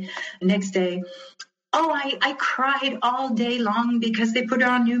great. The next day, oh, I cried all day long because they put her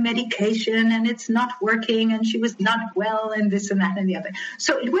on new medication, and it's not working, and she was not well, and this and that and the other.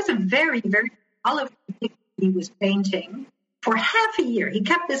 So it was a very, very colorful picture he was painting for half a year. He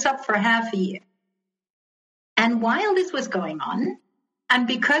kept this up for half a year. And while this was going on, and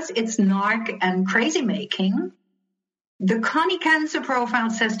because it's narc and crazy making, the Connie Cancer profile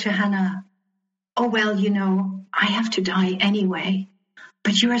says to Hannah, oh, well, I have to die anyway,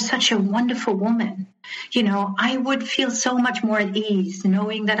 but you are such a wonderful woman. I would feel so much more at ease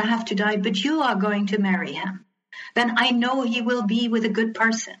knowing that I have to die, but you are going to marry him. Then I know he will be with a good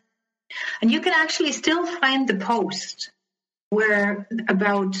person. And you can actually still find the post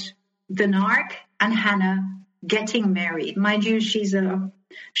about the narc and Hannah getting married. Mind you, she's a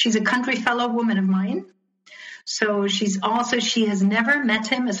country fellow woman of mine. So she has never met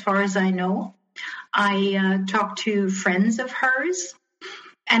him as far as I know. I talked to friends of hers.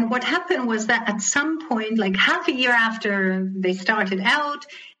 And what happened was that at some point, like half a year after they started out,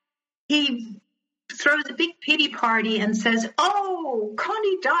 he throws a big pity party and says, oh,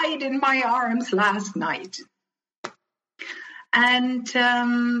 Connie died in my arms last night. And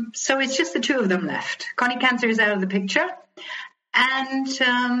so it's just the two of them left. Connie Cancer is out of the picture,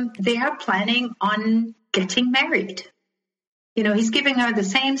 and they are planning on getting married. He's giving her the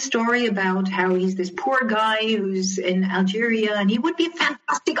same story about how he's this poor guy who's in Algeria, and he would be a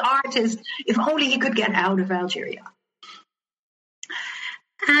fantastic artist if only he could get out of Algeria.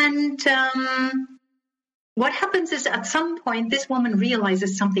 And what happens is at some point, this woman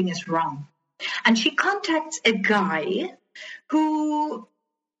realizes something is wrong. And she contacts a guy who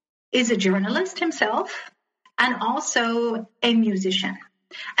is a journalist himself and also a musician.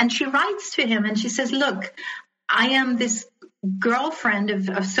 And she writes to him and she says, look, I am this girlfriend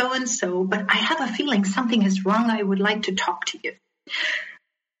of so-and-so, but I have a feeling something is wrong. I would like to talk to you.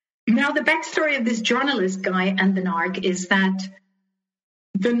 Now, the backstory of this journalist guy and the narc is that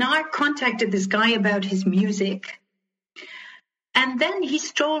the narc contacted this guy about his music, and then he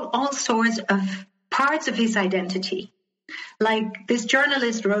stole all sorts of parts of his identity. Like this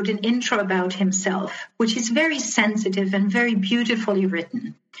journalist wrote an intro about himself, which is very sensitive and very beautifully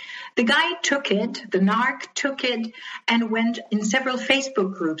written. The guy took it, the narc took it, and went in several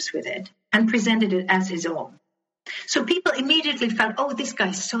Facebook groups with it and presented it as his own. So people immediately felt, oh, this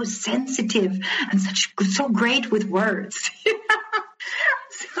guy's so sensitive and so great with words.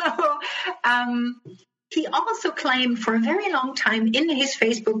 So he also claimed for a very long time in his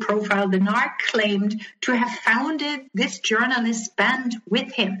Facebook profile, the narc claimed to have founded this journalist's band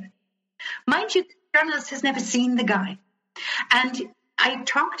with him. Mind you, the journalist has never seen the guy. And I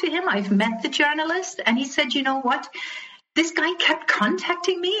talked to him, I've met the journalist, and he said, you know what? This guy kept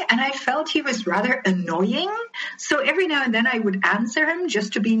contacting me and I felt he was rather annoying. So every now and then I would answer him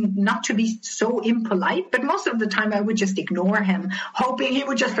just not to be so impolite, but most of the time I would just ignore him, hoping he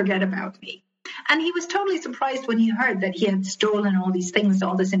would just forget about me. And he was totally surprised when he heard that he had stolen all these things,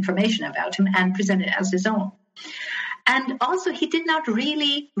 all this information about him and presented it as his own. And also he did not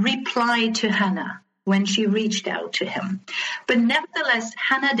really reply to Hannah when she reached out to him. But nevertheless,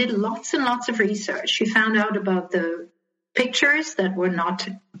 Hannah did lots and lots of research. She found out about the pictures that were not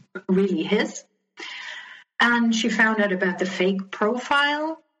really his. And she found out about the fake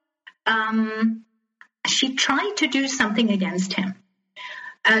profile. She tried to do something against him.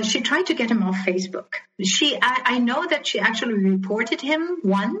 She tried to get him off Facebook. I know that she actually reported him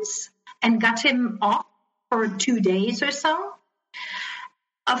once and got him off for 2 days or so.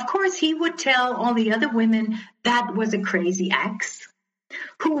 Of course, he would tell all the other women that was a crazy ex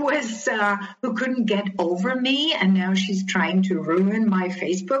who couldn't get over me, and now she's trying to ruin my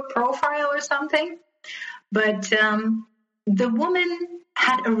Facebook profile or something. But the woman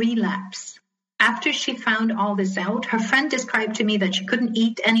had a relapse. After she found all this out, her friend described to me that she couldn't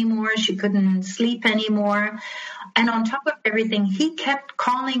eat anymore, she couldn't sleep anymore. And on top of everything, he kept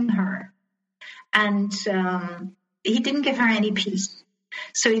calling her. And he didn't give her any peace.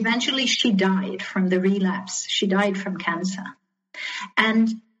 So eventually she died from the relapse. She died from cancer. And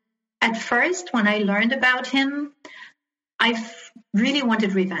at first, when I learned about him, I really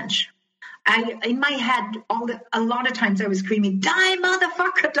wanted revenge. In my head, a lot of times I was screaming, die,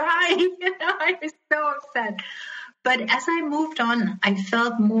 motherfucker, die. I was so upset. But as I moved on, I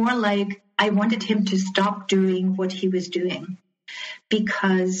felt more like I wanted him to stop doing what he was doing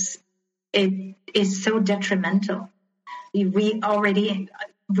because it is so detrimental. We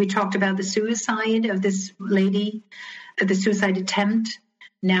talked about the suicide of this lady, the suicide attempt.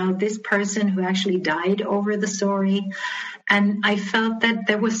 Now this person who actually died over the story. And I felt that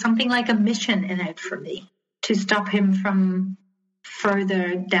there was something like a mission in it for me to stop him from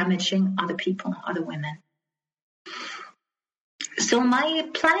further damaging other people, other women. So my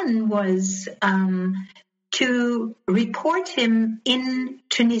plan was to report him in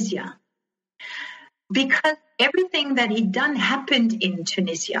Tunisia because everything that he'd done happened in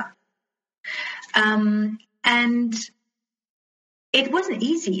Tunisia. And it wasn't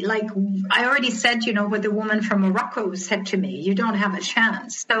easy. Like I already said, what the woman from Morocco said to me, you don't have a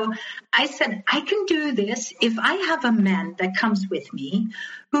chance. So I said, I can do this if I have a man that comes with me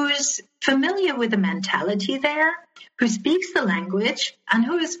who is familiar with the mentality there, who speaks the language, and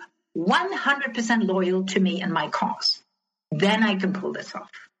who is 100% loyal to me and my cause. Then I can pull this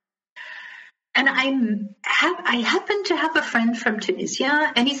off. And I happen to have a friend from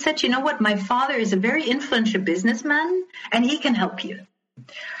Tunisia, and he said, you know what, my father is a very influential businessman, and he can help you.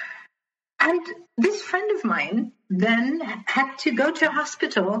 And this friend of mine then had to go to a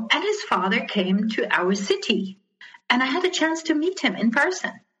hospital, and his father came to our city, and I had a chance to meet him in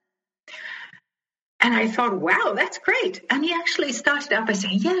person. And I thought, wow, that's great. And he actually started out by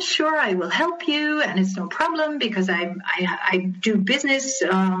saying, yeah, sure, I will help you. And it's no problem because I do business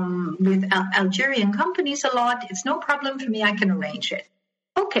with Algerian companies a lot. It's no problem for me. I can arrange it.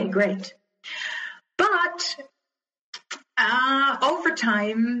 Okay, great. But over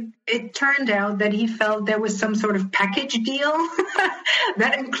time, it turned out that he felt there was some sort of package deal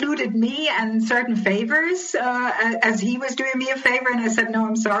that included me and certain favors as he was doing me a favor. And I said, no,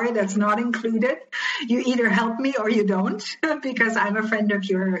 I'm sorry, that's not included. You either help me or you don't because I'm a friend of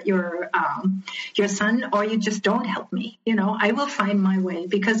your son, or you just don't help me. I will find my way,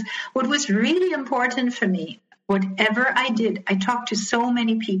 because what was really important for me whatever I did, I talked to so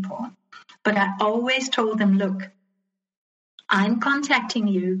many people, but I always told them, look, I'm contacting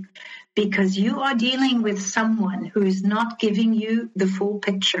you because you are dealing with someone who is not giving you the full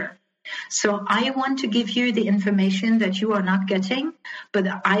picture. So I want to give you the information that you are not getting, but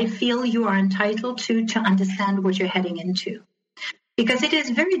I feel you are entitled to understand what you're heading into. Because it is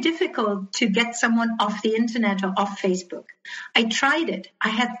very difficult to get someone off the internet or off Facebook. I tried it. I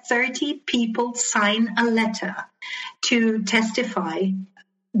had 30 people sign a letter to testify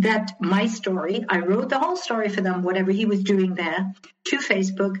that my story, I wrote the whole story for them, whatever he was doing there, to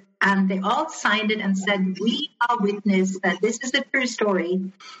Facebook, and they all signed it and said, we are witness that this is the true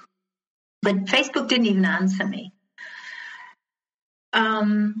story. But Facebook didn't even answer me.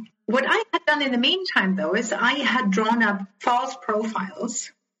 What I had done in the meantime, though, is I had drawn up false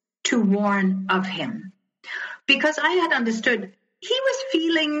profiles to warn of him, because I had understood he was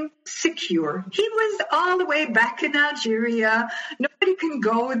feeling secure. He was all the way back in Algeria. Nobody can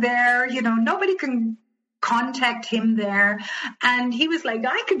go there. Nobody can contact him there. And he was like,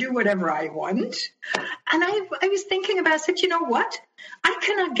 I can do whatever I want. And I was thinking about, I said, you know what? I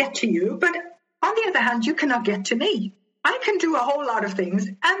cannot get to you, but on the other hand, you cannot get to me. I can do a whole lot of things,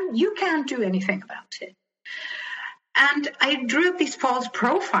 and you can't do anything about it. And I drew up these false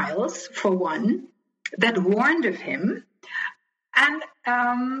profiles, for one, that warned of him. And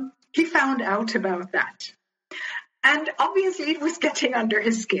he found out about that. And obviously it was getting under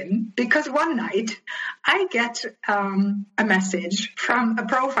his skin, because one night I get a message from a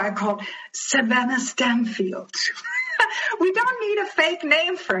profile called Savannah Stanfield. We don't need a fake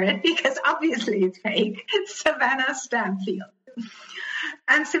name for it, because obviously it's fake. It's Savannah Stanfield.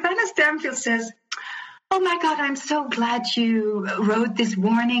 And Savannah Stanfield says, oh my God, I'm so glad you wrote this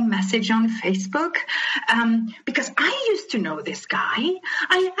warning message on Facebook, because I used to know this guy.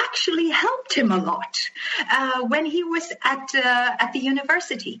 I actually helped him a lot when he was at the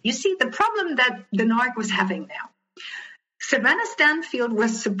university. You see, the problem that the narc was having now, Savannah Stanfield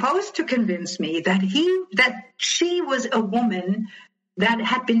was supposed to convince me that she was a woman that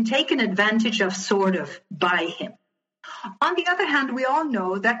had been taken advantage of, sort of, by him. On the other hand, we all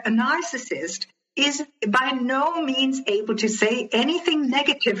know that a narcissist is by no means able to say anything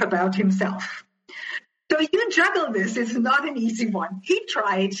negative about himself. So you juggle this. It's not an easy one. He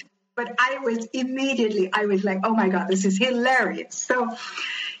tried, but I was like, oh my God, this is hilarious. So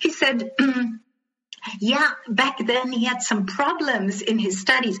he said, yeah, back then he had some problems in his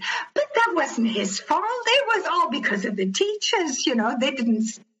studies, but that wasn't his fault. It was all because of the teachers, they didn't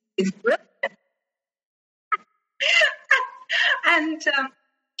see his brilliance. And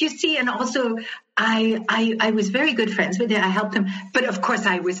you see, and also I was very good friends with him. I helped him, but of course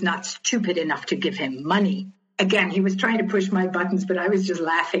I was not stupid enough to give him money. Again, he was trying to push my buttons, but I was just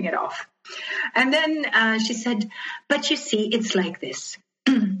laughing it off. And then she said, but you see, it's like this.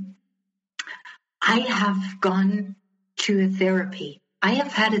 I have gone to a therapy. I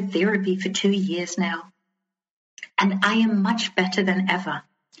have had a therapy for 2 years now, and I am much better than ever.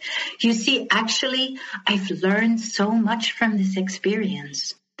 You see, actually, I've learned so much from this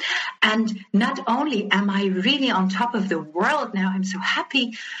experience. And not only am I really on top of the world now, I'm so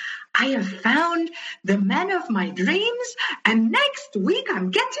happy. I have found the man of my dreams, and next week I'm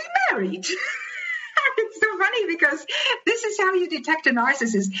getting married. It's so funny, because this is how you detect a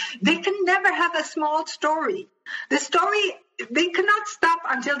narcissist. They can never have a small story. The story, they cannot stop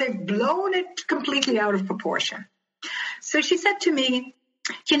until they've blown it completely out of proportion. So she said to me,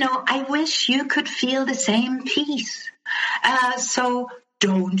 I wish you could feel the same peace. So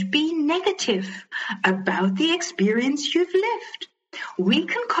don't be negative about the experience you've lived. We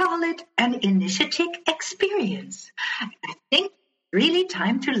can call it an initiatic experience. I think it's really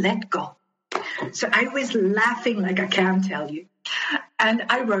time to let go. So I was laughing like I can't tell you. And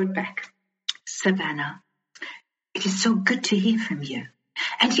I wrote back, Savannah, it is so good to hear from you.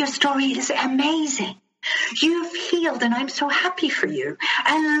 And your story is amazing. You've healed, and I'm so happy for you.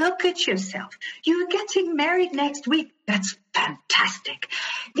 And look at yourself. You're getting married next week. That's fantastic.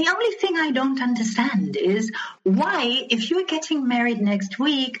 The only thing I don't understand is why, if you're getting married next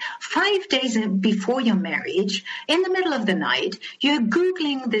week, 5 days before your marriage, in the middle of the night, you're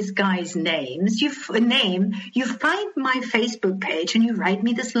Googling this guy's names, you find my Facebook page, and you write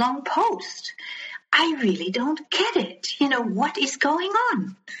me this long post. I really don't get it. What is going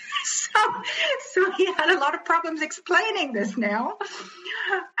on? So he had a lot of problems explaining this now.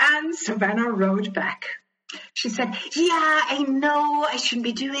 And Savannah wrote back. She said, yeah, I know I shouldn't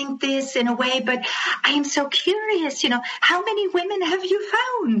be doing this in a way, but I am so curious, how many women have you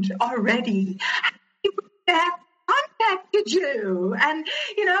found already? Have contacted you? And,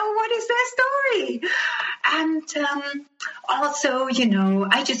 what is their story? And also,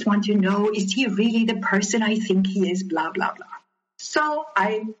 I just want to know, is he really the person I think he is, blah, blah, blah. So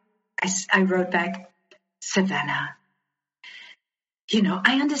I wrote back, Savannah,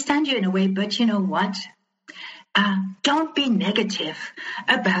 I understand you in a way, but you know what? Don't be negative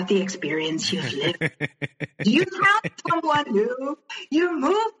about the experience you've lived. You have someone new. You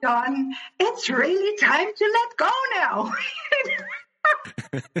moved on. It's really time to let go now.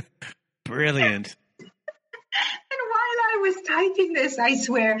 Brilliant. And while I was typing this, I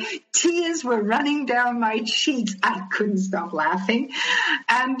swear, tears were running down my cheeks. I couldn't stop laughing.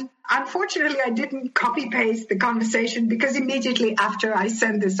 And unfortunately, I didn't copy-paste the conversation because immediately after I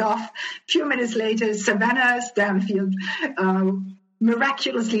sent this off, a few minutes later, Savannah Stanfield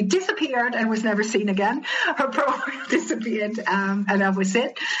miraculously disappeared and was never seen again. Her profile disappeared, and that was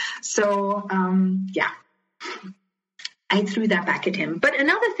it. So, yeah. I threw that back at him. But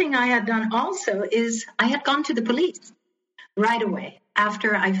another thing I had done also is I had gone to the police right away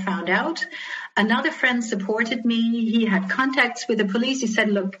after I found out. Another friend supported me. He had contacts with the police. He said,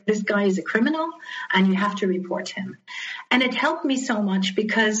 look, this guy is a criminal and you have to report him. And it helped me so much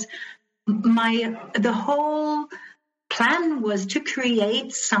because the whole plan was to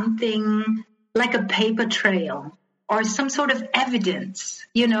create something like a paper trail or some sort of evidence,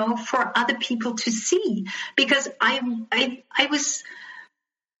 for other people to see. Because I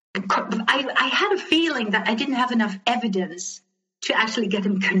had a feeling that I didn't have enough evidence to actually get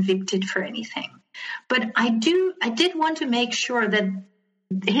him convicted for anything. But I did want to make sure that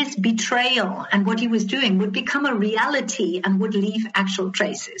his betrayal and what he was doing would become a reality and would leave actual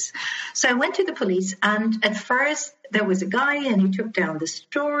traces. So I went to the police, and at first there was a guy and he took down the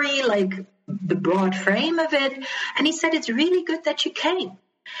story, like the broad frame of it. And he said, it's really good that you came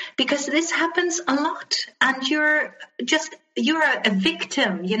because this happens a lot and you're a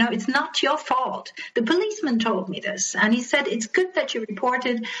victim, it's not your fault. The policeman told me this and he said, it's good that you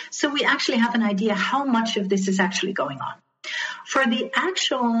reported. So we actually have an idea how much of this is actually going on. For the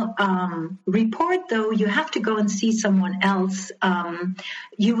actual report, though, you have to go and see someone else.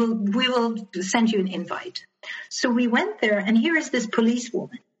 We will send you an invite. So we went there, and here is this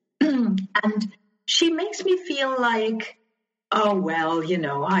policewoman, and she makes me feel like, oh well,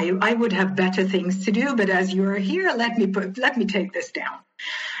 I would have better things to do, but as you're here, let me take this down.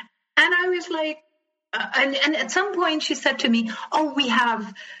 And I was like, and at some point she said to me, oh, we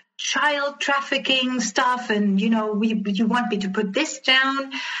have child trafficking stuff, and you want me to put this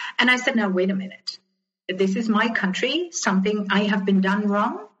down? And I said, now wait a minute, this is my country, something I have been done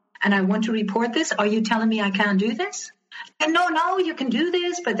wrong, and I want to report this. Are you telling me I can't do this? And no, you can do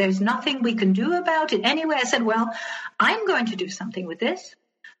this, but there's nothing we can do about it anyway. I said, well, I'm going to do something with this.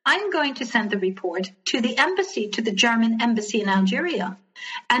 I'm going to send the report to the embassy, to the German embassy in Algeria,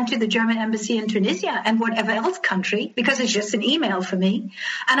 and to the German embassy in Tunisia and whatever else country, because it's just an email for me.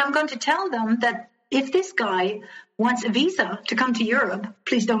 And I'm going to tell them that if this guy wants a visa to come to Europe,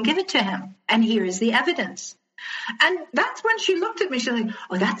 please don't give it to him. And here is the evidence. And that's when she looked at me. She's like,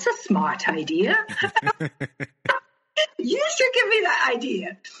 oh, that's a smart idea. You should give me that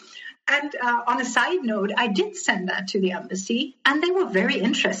idea. And on a side note, I did send that to the embassy, and they were very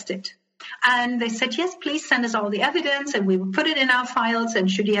interested. And they said, yes, please send us all the evidence, and we will put it in our files, and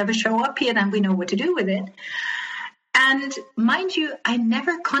should he ever show up here, then we know what to do with it. And mind you, I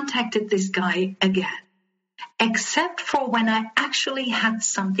never contacted this guy again, except for when I actually had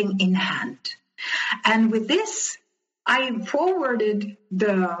something in hand. And with this, I forwarded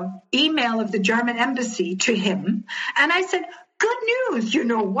the email of the German embassy to him, and I said, good news, you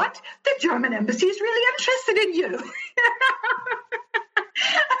know what? The German embassy is really interested in you.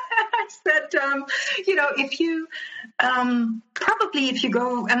 I said, if you if you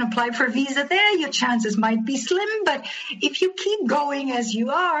go and apply for a visa there, your chances might be slim. But if you keep going as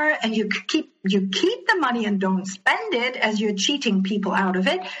you are and you keep the money and don't spend it as you're cheating people out of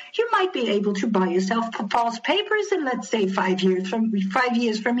it, you might be able to buy yourself false papers in, let's say, 5 years from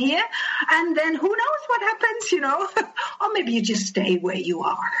here. And then who knows what happens, or maybe you just stay where you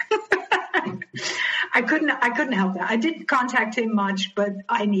are. I couldn't help that. I didn't contact him much, but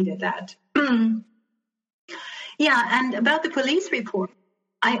I needed that. Yeah, and about the police report,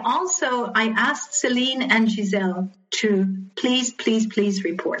 I asked Celine and Giselle to please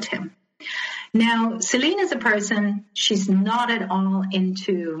report him. Now, Celine is a person, she's not at all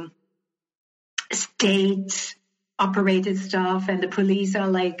into state-operated stuff, and the police are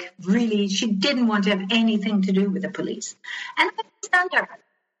like, really, she didn't want to have anything to do with the police. And I understand her.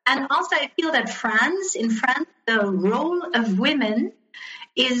 And also I feel that in France, the role of women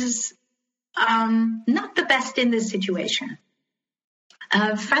is not the best in this situation.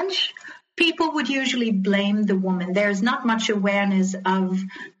 French people would usually blame the woman. There's not much awareness of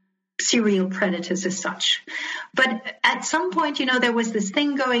serial predators as such. But at some point, there was this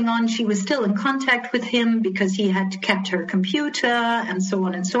thing going on. She was still in contact with him because he had kept her computer and so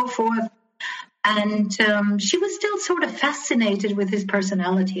on and so forth. And she was still sort of fascinated with his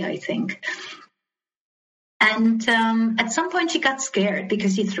personality, I think. And at some point she got scared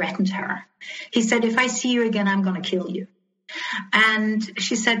because he threatened her. He said, if I see you again, I'm going to kill you. And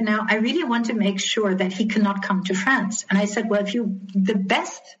she said, now, I really want to make sure that he cannot come to France. And I said, well, your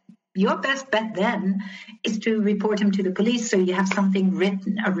best bet then is to report him to the police so you have something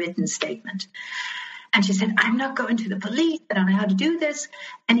written, a written statement. And she said, I'm not going to the police. I don't know how to do this.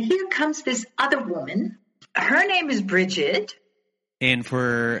 And here comes this other woman. Her name is Bridget. And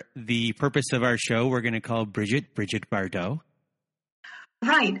for the purpose of our show, we're going to call Bridget Bardot.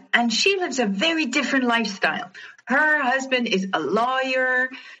 Right. And she lives a very different lifestyle. Her husband is a lawyer.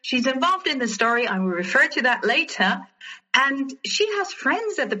 She's involved in the story. I will refer to that later. And she has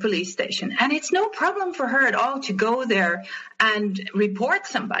friends at the police station. And it's no problem for her at all to go there and report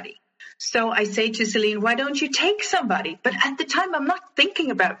somebody. So I say to Celine, why don't you take somebody? But at the time, I'm not thinking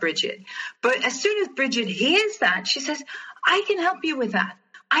about Bridget. But as soon as Bridget hears that, she says, I can help you with that.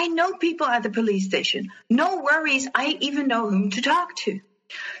 I know people at the police station. No worries. I even know whom to talk to.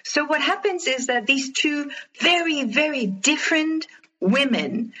 So what happens is that these two very, very different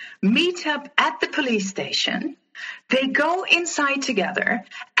women meet up at the police station. They go inside together,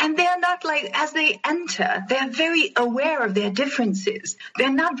 and they're not like, as they enter, they're very aware of their differences.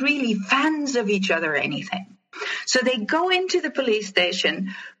 They're not really fans of each other or anything. So they go into the police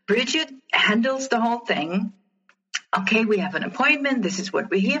station. Bridget handles the whole thing. Okay, we have an appointment. This is what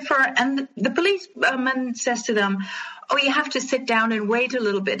we're here for. And the policeman says to them, oh, you have to sit down and wait a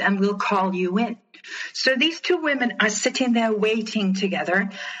little bit and we'll call you in. So these two women are sitting there waiting together,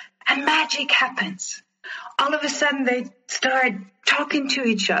 and magic happens. All of a sudden, they start talking to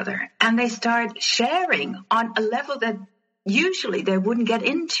each other and they start sharing on a level that usually they wouldn't get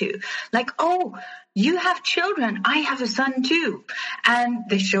into. Like, oh, you have children. I have a son too. And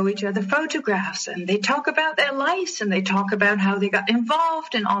they show each other photographs and they talk about their lives and they talk about how they got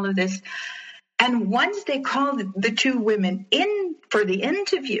involved in all of this. And once they call the two women in for the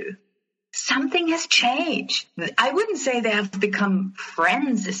interview, something has changed. I wouldn't say they have become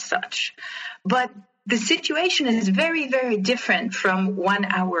friends as such, but the situation is very, very different from 1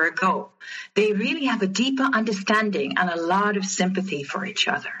 hour ago. They really have a deeper understanding and a lot of sympathy for each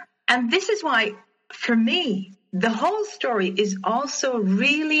other. And this is why, for me, the whole story is also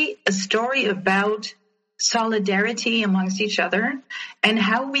really a story about solidarity amongst each other and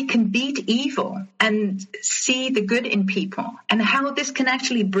how we can beat evil and see the good in people and how this can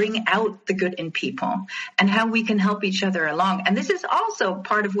actually bring out the good in people and how we can help each other along. And this is also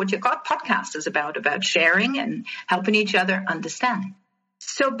part of what your podcast is about sharing and helping each other understand.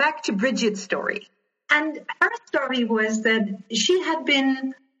 So back to Bridget's story. And her story was that she had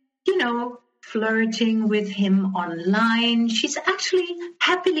been, flirting with him online. She's actually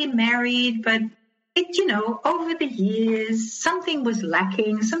happily married, but over the years, something was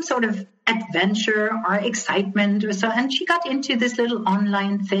lacking, some sort of adventure or excitement or so. And she got into this little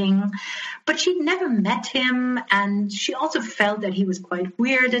online thing, but she'd never met him. And she also felt that he was quite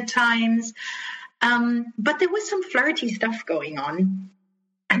weird at times. But there was some flirty stuff going on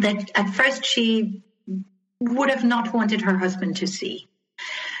that at first she would have not wanted her husband to see.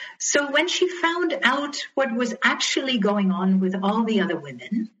 So when she found out what was actually going on with all the other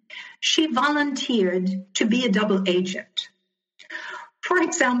women, she volunteered to be a double agent. For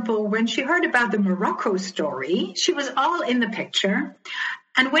example, when she heard about the Morocco story, she was all in the picture.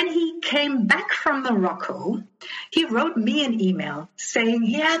 And when he came back from Morocco, he wrote me an email saying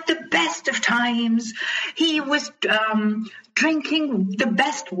he had the best of times. He was drinking the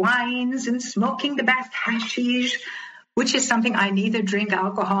best wines and smoking the best hashish, which is something I neither drink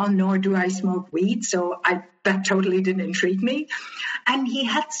alcohol nor do I smoke weed. So that totally didn't intrigue me. And he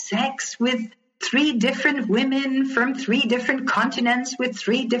had sex with 3 different women from 3 different continents with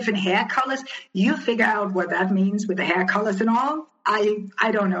 3 different hair colors. You figure out what that means with the hair colors and all.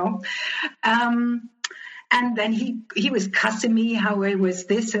 I don't know. And then he was cussing me how it was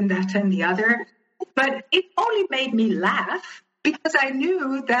this and that and the other. But it only made me laugh because I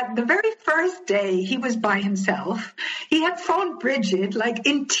knew that the very first day he was by himself, he had phoned Bridget like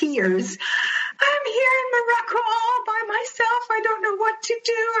in tears. I'm here in Morocco all by myself. I don't know what to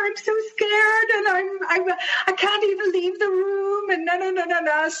do. I'm so scared and I can't even leave the room and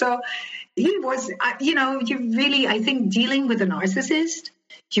no. So he was, you really, I think dealing with a narcissist,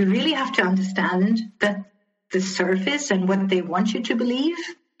 you really have to understand that the surface and what they want you to believe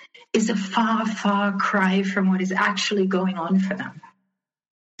is a far, far cry from what is actually going on for them.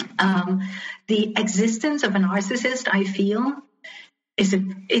 The existence of a narcissist, I feel,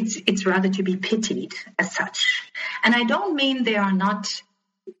 it's rather to be pitied as such. And I don't mean they are not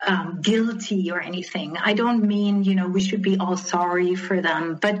guilty or anything. I don't mean, we should be all sorry for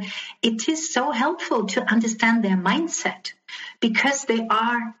them, but it is so helpful to understand their mindset because they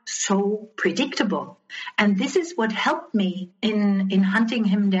are so predictable. And this is what helped me in hunting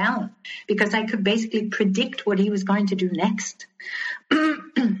him down, because I could basically predict what he was going to do next.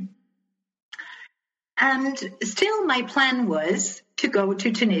 And still my plan was to go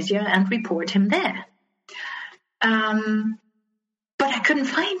to Tunisia and report him there. But I couldn't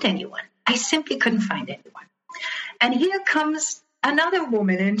find anyone. I simply couldn't find anyone. And here comes another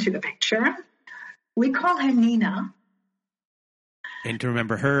woman into the picture. We call her Nina. And to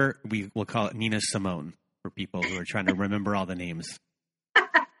remember her, we will call it Nina Simone for people who are trying to remember all the names.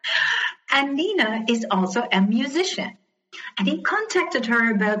 And Nina is also a musician. And he contacted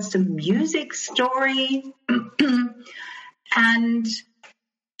her about some music story. And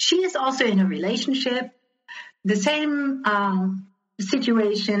she is also in a relationship. The same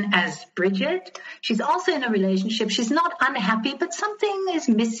situation as Bridget. She's also in a relationship. She's not unhappy, but something is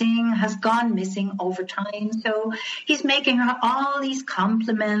missing, has gone missing over time. So he's making her all these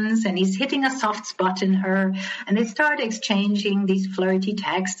compliments and he's hitting a soft spot in her. And they start exchanging these flirty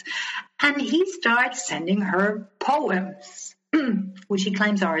texts. And he starts sending her poems, which he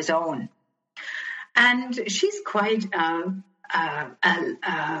claims are his own. And she's quite a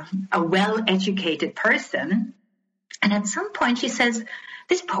well-educated person. And at some point she says,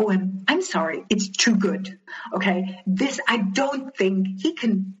 this poem, I'm sorry, it's too good. Okay, I don't think he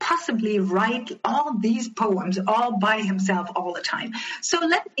can possibly write all these poems all by himself all the time. So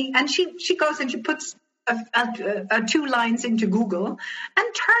and she goes and she puts 2 lines into Google,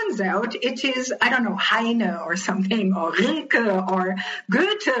 and turns out it is, I don't know, Heine or something, or Rilke or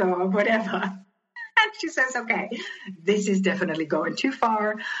Goethe or whatever. And she says, okay, this is definitely going too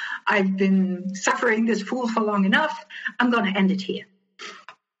far. I've been suffering this fool for long enough. I'm going to end it here.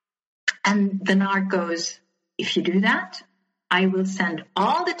 And the narc goes, if you do that, I will send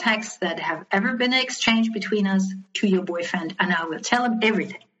all the texts that have ever been exchanged between us to your boyfriend, and I will tell him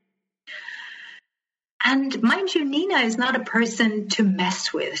everything. And mind you, Nina is not a person to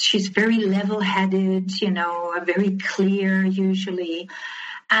mess with. She's very level-headed, very clear usually.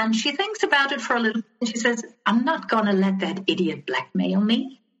 And she thinks about it for a little, and she says, I'm not going to let that idiot blackmail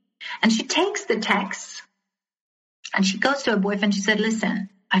me. And she takes the text, and she goes to her boyfriend. She said, listen,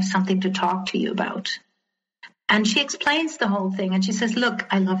 I have something to talk to you about. And she explains the whole thing, and she says, look,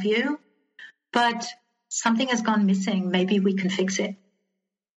 I love you, but something has gone missing. Maybe we can fix it.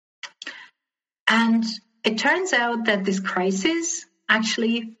 And it turns out that this crisis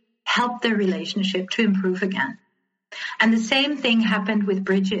actually helped their relationship to improve again. And the same thing happened with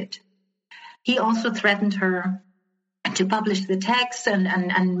Bridget. He also threatened her to publish the texts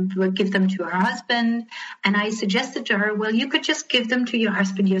and give them to her husband. And I suggested to her, well, you could just give them to your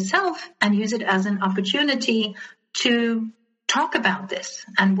husband yourself and use it as an opportunity to talk about this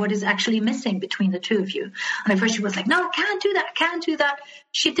and what is actually missing between the two of you. And at first she was like, no, I can't do that.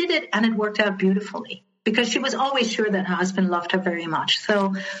 She did it, and it worked out beautifully because she was always sure that her husband loved her very much.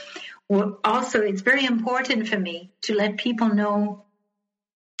 So also, it's very important for me to let people know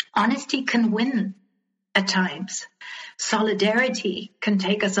honesty can win at times. Solidarity can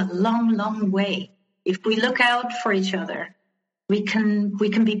take us a long, long way. If we look out for each other, we can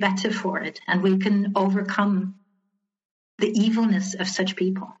be better for it, and we can overcome the evilness of such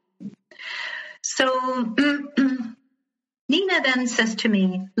people. So Nina then says to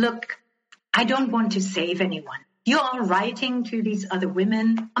me, look, I don't want to save anyone. You're all writing to these other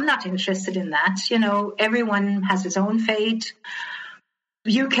women. I'm not interested in that. Everyone has his own fate.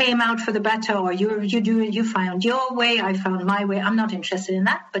 You came out for the better, or you found your way, I found my way. I'm not interested in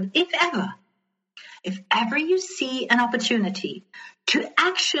that. But if ever you see an opportunity to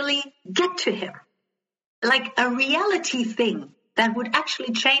actually get to him, like a reality thing that would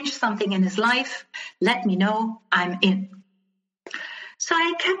actually change something in his life, let me know. I'm in. So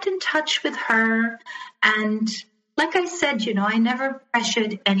I kept in touch with her, and like I said, I never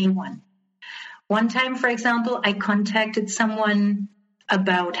pressured anyone. One time, for example, I contacted someone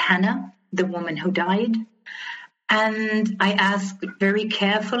about Hannah, the woman who died, and I asked very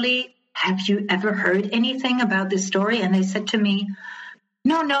carefully, have you ever heard anything about this story? And they said to me,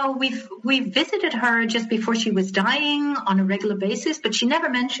 no, we've visited her just before she was dying on a regular basis, but she never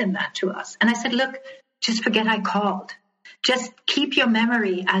mentioned that to us. And I said, look, just forget I called. Just keep your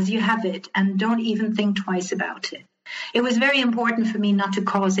memory as you have it and don't even think twice about it. It was very important for me not to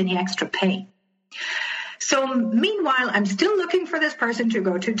cause any extra pain. So meanwhile, I'm still looking for this person to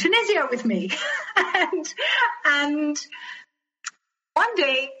go to Tunisia with me. and one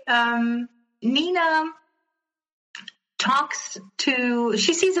day, Nina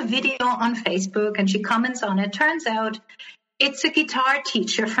she sees a video on Facebook and she comments on it. Turns out it's a guitar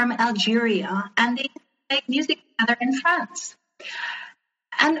teacher from Algeria, and they make music together in France.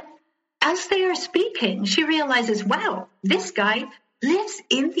 And as they are speaking, she realizes, wow, this guy lives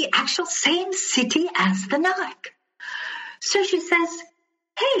in the actual same city as the Narc. So she says,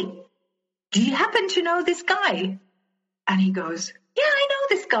 hey, do you happen to know this guy? And he goes, yeah, I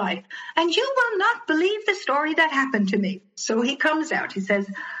know this guy, and you will not believe the story that happened to me. So he comes out. He says,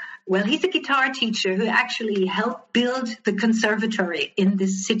 well, he's a guitar teacher who actually helped build the conservatory in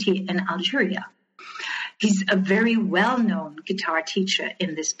this city in Algeria. He's a very well-known guitar teacher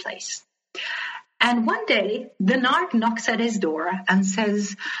in this place. And one day, the Narc knocks at his door and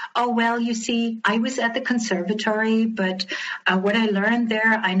says, oh, well, you see, I was at the conservatory, but what I learned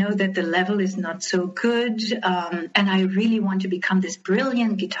there, I know that the level is not so good, and I really want to become this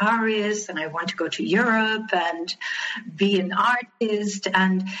brilliant guitarist, and I want to go to Europe and be an artist.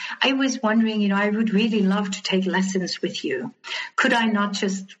 And I was wondering, I would really love to take lessons with you. Could I not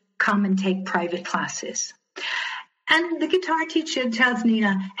just come and take private classes? And the guitar teacher tells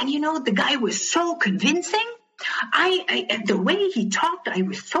Nina, and the guy was so convincing. The way he talked, I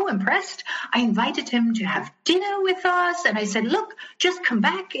was so impressed. I invited him to have dinner with us, and I said, look, just come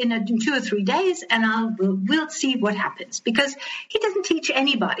back in 2 or 3 days, and we'll see what happens. Because he doesn't teach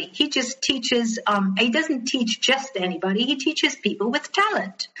anybody. He just teaches, he doesn't teach just anybody. He teaches people with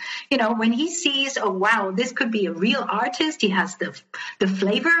talent. When he sees, oh, wow, this could be a real artist, he has the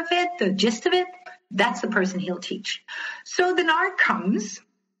flavor of it, the gist of it, that's the person he'll teach. So the Narc comes,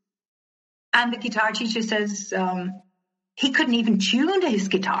 and the guitar teacher says he couldn't even tune his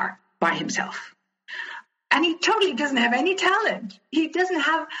guitar by himself. And he totally doesn't have any talent. He doesn't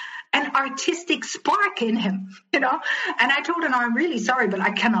have an artistic spark in him, And I told him, I'm really sorry, but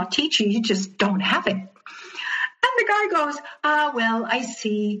I cannot teach you. You just don't have it. And the guy goes, well, I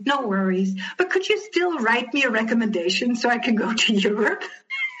see. No worries. But could you still write me a recommendation so I can go to Europe?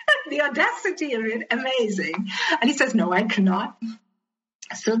 The audacity of it, amazing. And he says, no, I cannot.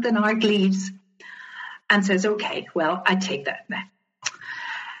 So the Narc leaves and says, okay, well, I take that then.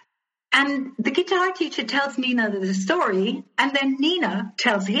 And the guitar teacher tells Nina the story, and then Nina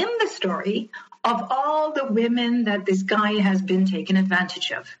tells him the story of all the women that this guy has been taken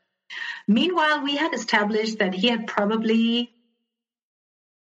advantage of. Meanwhile, we had established that he had probably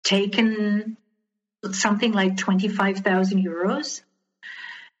taken something like 25,000 euros.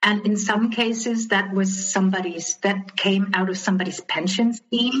 And in some cases, that came out of somebody's pension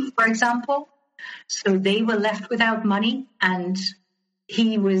scheme, for example. So they were left without money, and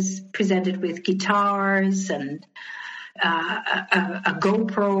he was presented with guitars and a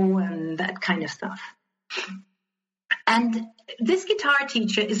GoPro and that kind of stuff. And this guitar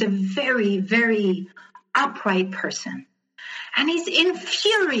teacher is a very, very upright person. And he's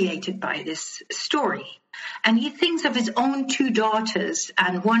infuriated by this story. And he thinks of his own 2 daughters,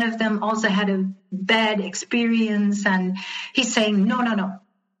 and one of them also had a bad experience. And he's saying, no,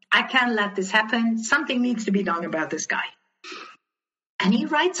 I can't let this happen. Something needs to be done about this guy. And he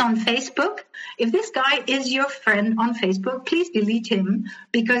writes on Facebook, if this guy is your friend on Facebook, please delete him,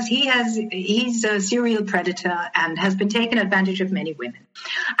 because he's a serial predator and has been taking advantage of many women.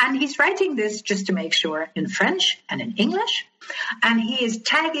 And he's writing this just to make sure in French and in English. And he is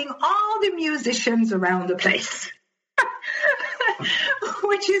tagging all the musicians around the place,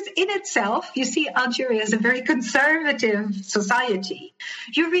 which is in itself, you see, Algeria is a very conservative society.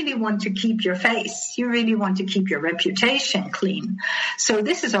 You really want to keep your face. You really want to keep your reputation clean. So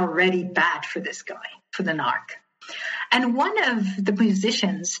this is already bad for this guy, for the Narc. And one of the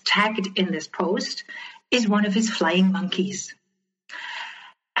musicians tagged in this post is one of his flying monkeys.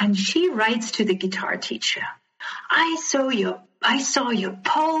 And she writes to the guitar teacher, I saw your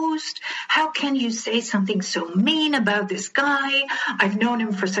post. How can you say something so mean about this guy? I've known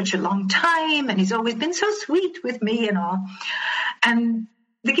him for such a long time, and he's always been so sweet with me and all. And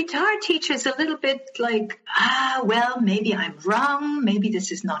the guitar teacher is a little bit like, well, maybe I'm wrong. Maybe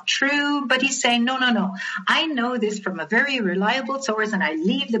this is not true. But he's saying, no. I know this from a very reliable source, and I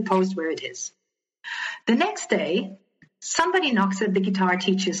leave the post where it is. The next day, somebody knocks at the guitar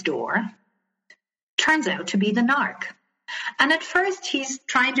teacher's door. Turns out to be the Narc. And at first he's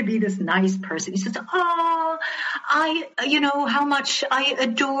trying to be this nice person. He says, how much I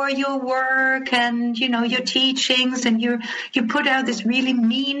adore your work and, your teachings, and you put out this really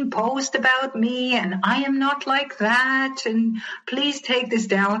mean post about me, and I am not like that, and please take this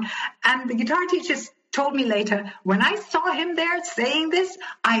down. And the guitar teacher told me later, when I saw him there saying this,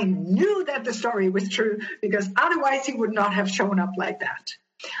 I knew that the story was true, because otherwise he would not have shown up like that.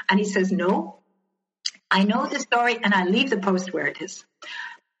 And he says, no, I know the story, and I leave the post where it is.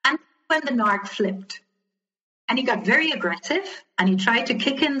 And when the narc flipped, and he got very aggressive, and he tried to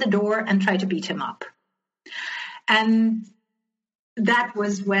kick in the door and try to beat him up. And that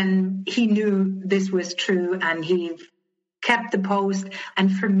was when he knew this was true, and he kept the post.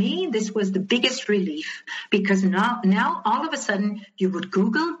 And for me, this was the biggest relief, because now all of a sudden you would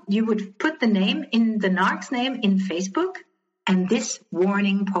put the name in the narc's name in Facebook, and this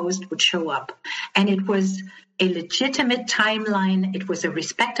warning post would show up. And it was a legitimate timeline. It was a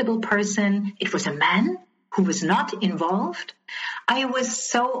respectable person. It was a man who was not involved. I was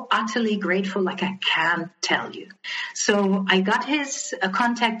so utterly grateful, like I can't tell you. So I got his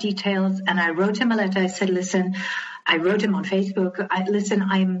contact details, and I wrote him a letter. I said, listen, I wrote him on Facebook.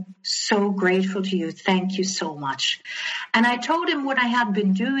 I'm so grateful to you. Thank you so much. And I told him what I had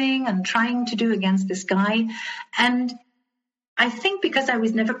been doing and trying to do against this guy. And I think because I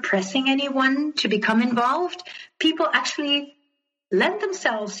was never pressing anyone to become involved, people actually lent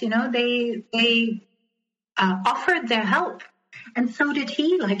themselves, they offered their help. And so did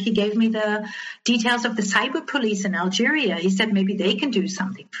he. Like, he gave me the details of the cyber police in Algeria. He said, maybe they can do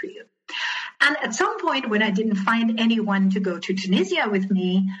something for you. And at some point, when I didn't find anyone to go to Tunisia with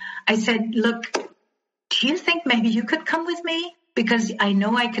me, I said, look, do you think maybe you could come with me? Because I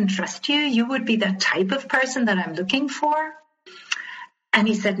know I can trust you. You would be the type of person that I'm looking for. And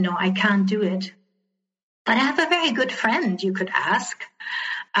he said, no, I can't do it. But I have a very good friend you could ask.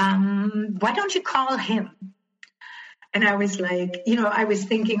 Why don't you call him? And I was like, I was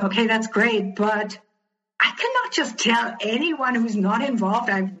thinking, okay, that's great, but I cannot just tell anyone who's not involved.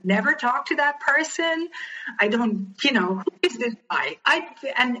 I've never talked to that person. I don't, who is this guy?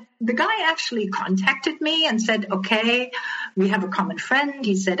 And the guy actually contacted me and said, okay, we have a common friend.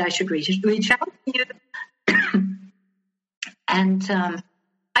 He said I should reach out to you. And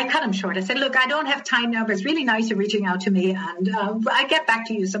I cut him short. I said, look, I don't have time now, but it's really nice you're reaching out to me, and I get back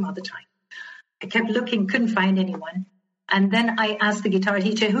to you some other time. I kept looking, couldn't find anyone. And then I asked the guitar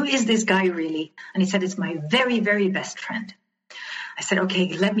teacher, who is this guy really? And he said, it's my very, very best friend. I said,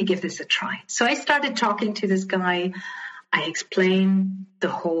 okay, let me give this a try. So I started talking to this guy. I explained the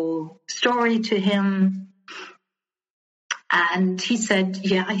whole story to him. And he said,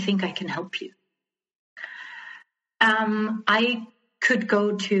 yeah, I think I can help you. I could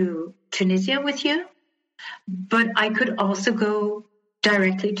go to Tunisia with you, but I could also go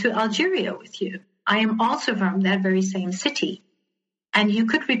directly to Algeria with you. I am also from that very same city, and you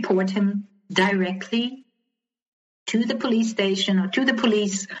could report him directly to the police station or to the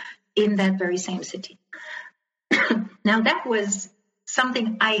police in that very same city. Now, that was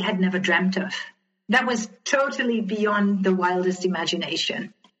something I had never dreamt of. That was totally beyond the wildest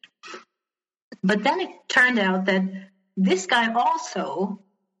imagination. But then it turned out that this guy also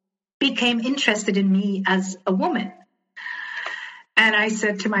became interested in me as a woman. And I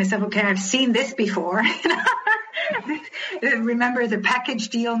said to myself, okay, I've seen this before. Remember the package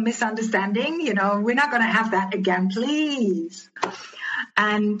deal misunderstanding? We're not going to have that again, please.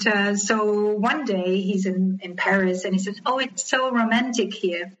 And so one day he's in Paris, and he says, oh, it's so romantic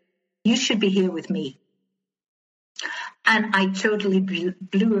here. You should be here with me. And I totally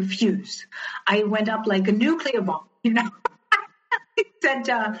blew a fuse. I went up like a nuclear bomb, He said,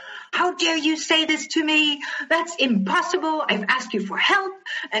 how dare you say this to me? That's impossible. I've asked you for help.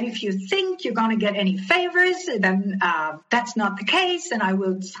 And if you think you're going to get any favors, then that's not the case. And I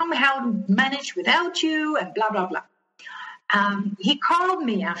will somehow manage without you, and blah, blah, blah. He called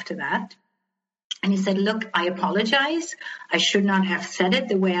me after that. And he said, look, I apologize. I should not have said it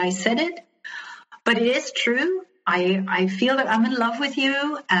the way I said it. But it is true. I feel that I'm in love with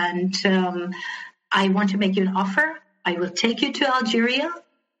you, and I want to make you an offer. I will take you to Algeria.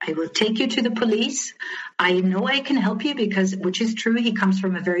 I will take you to the police. I know I can help you because, which is true, he comes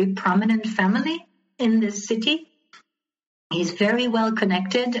from a very prominent family in this city. He's very well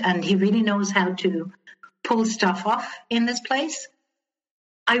connected, and he really knows how to pull stuff off in this place.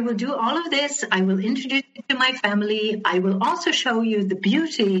 I will do all of this. I will introduce you to my family. I will also show you the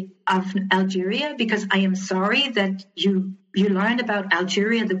beauty of Algeria, because I am sorry that you learned about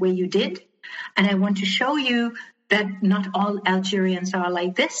Algeria the way you did. And I want to show you that not all Algerians are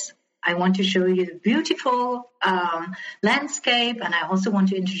like this. I want to show you the beautiful landscape, and I also want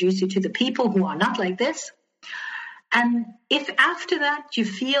to introduce you to the people who are not like this. And if after that you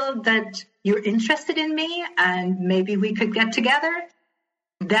feel that you're interested in me and maybe we could get together,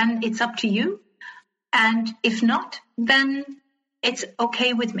 then it's up to you. And if not, then it's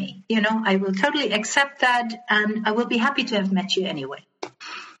okay with me. I will totally accept that, and I will be happy to have met you anyway.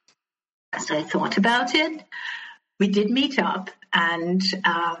 So I thought about it. We did meet up, and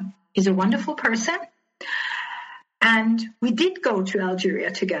he's a wonderful person. And we did go to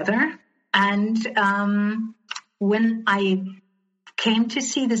Algeria together. And when I came to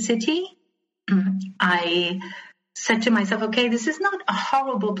see the city, I said to myself, okay, this is not a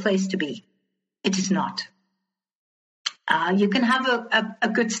horrible place to be. It is not. You can have a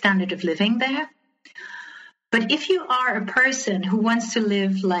good standard of living there. But if you are a person who wants to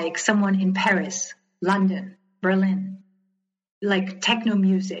live like someone in Paris, London, Berlin, like techno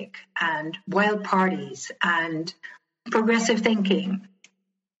music and wild parties and progressive thinking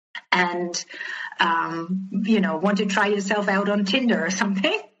and, want to try yourself out on Tinder or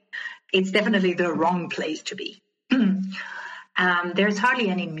something, it's definitely the wrong place to be. There's hardly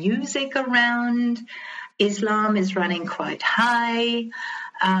any music around. Islam is running quite high.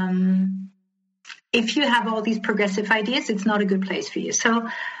 If you have all these progressive ideas, it's not a good place for you. So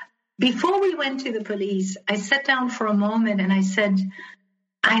before we went to the police, I sat down for a moment and I said,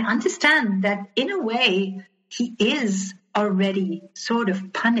 I understand that in a way he is already sort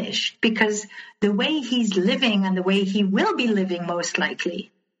of punished because the way he's living and the way he will be living most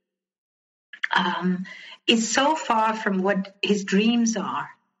likely is so far from what his dreams are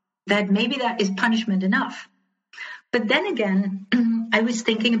that maybe that is punishment enough. But then again, I was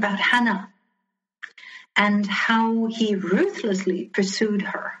thinking about Hannah and how he ruthlessly pursued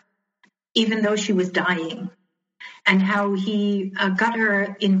her, even though she was dying, and how he got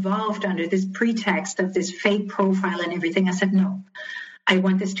her involved under this pretext of this fake profile and everything. I said, no, I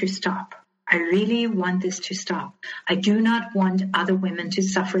want this to stop. I really want this to stop. I do not want other women to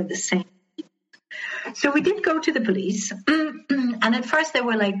suffer the same. So we did go to the police, and at first they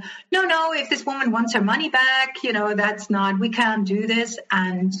were like, no, if this woman wants her money back, we can't do this.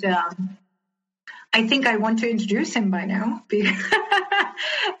 And I think I want to introduce him by now.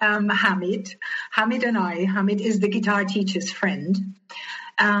 Hamid is the guitar teacher's friend.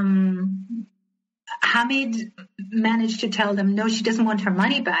 Hamid managed to tell them, no, she doesn't want her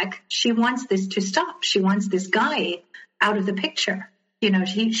money back. She wants this to stop. She wants this guy out of the picture.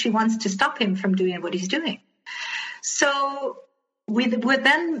 She wants to stop him from doing what he's doing. So we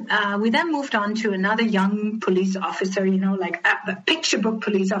then moved on to another young police officer, like a picture book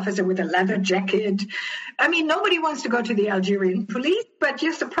police officer with a leather jacket. I mean, nobody wants to go to the Algerian police, but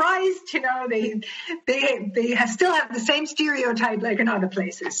you're surprised, they still have the same stereotype like in other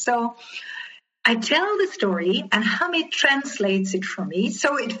places. So I tell the story and Hamid translates it for me.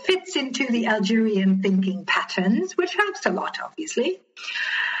 So it fits into the Algerian thinking patterns, which helps a lot, obviously.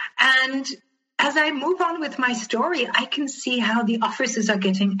 And as I move on with my story, I can see how the officers are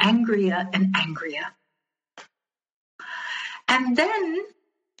getting angrier and angrier. And then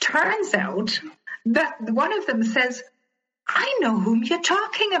turns out that one of them says, I know whom you're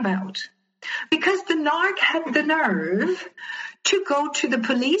talking about. Because the narc had the nerve to go to the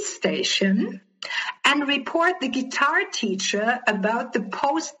police station and report the guitar teacher about the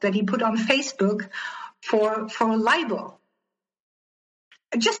post that he put on Facebook for libel.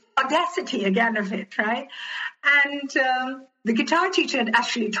 Just audacity again of it, right? And the guitar teacher had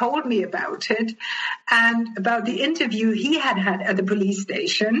actually told me about it and about the interview he had at the police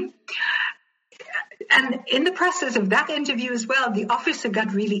station. And in the process of that interview as well, the officer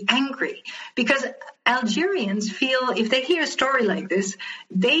got really angry because Algerians feel, if they hear a story like this,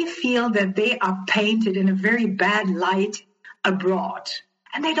 they feel that they are painted in a very bad light abroad.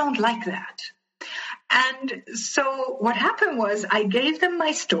 And they don't like that. And so what happened was I gave them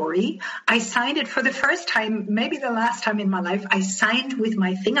my story. I signed it for the first time, maybe the last time in my life. I signed with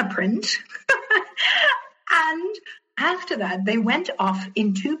my fingerprint. And after that, they went off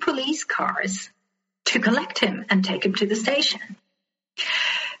in 2 police cars to collect him and take him to the station.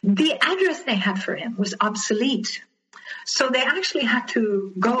 The address they had for him was obsolete. So they actually had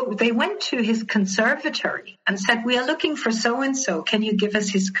to go, they went to his conservatory and said, we are looking for so-and-so. Can you give us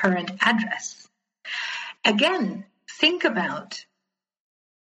his current address? Again, think about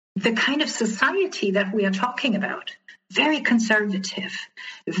the kind of society that we are talking about. Very conservative,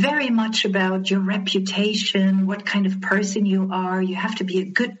 very much about your reputation, what kind of person you are. You have to be a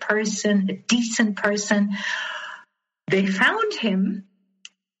good person, a decent person. They found him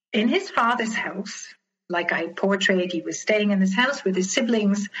in his father's house, like I portrayed. He was staying in this house with his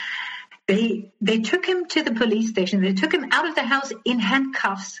siblings. They took him to the police station. They took him out of the house in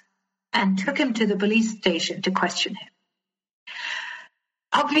handcuffs and took him to the police station to question him.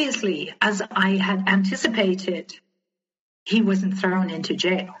 Obviously, as I had anticipated, he wasn't thrown into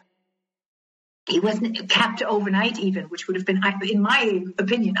jail. He wasn't kept overnight even, which would have been, in my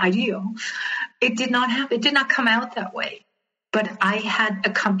opinion, ideal. It did not come out that way. But I had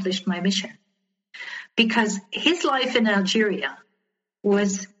accomplished my mission, because his life in Algeria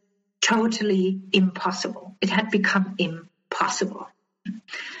was totally impossible. It had become impossible.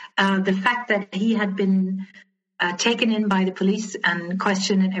 The fact that he had been taken in by the police and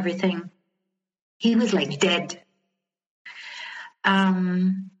questioned and everything, he was like dead.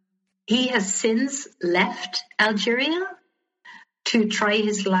 He has since left Algeria to try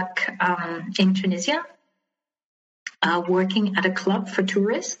his luck in Tunisia, working at a club for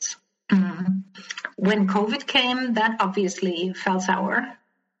tourists. When COVID came, that obviously fell sour.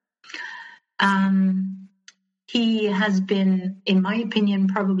 He has been, in my opinion,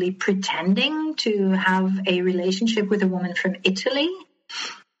 probably pretending to have a relationship with a woman from Italy.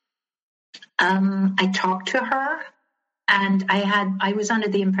 I talked to her, and I was under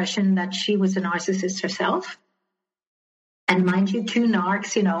the impression that she was a narcissist herself. And mind you, 2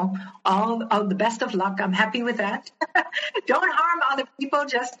 narcs, all the best of luck. I'm happy with that. Don't harm other people.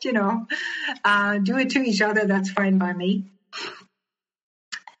 Just, do it to each other. That's fine by me.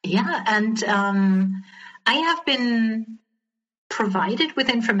 Yeah. And I have been provided with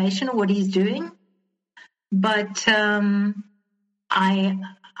information on what he's doing. But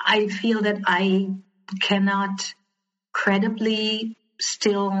I feel that I cannot credibly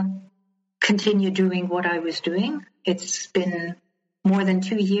still continue doing what I was doing. It's been more than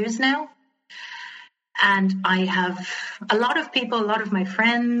 2 years now. And I have a lot of people, a lot of my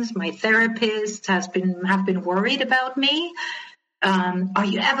friends, my therapists have been worried about me. Are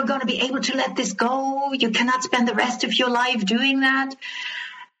you ever going to be able to let this go? You cannot spend the rest of your life doing that.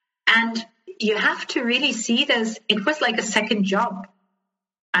 And you have to really see this. It was like a second job.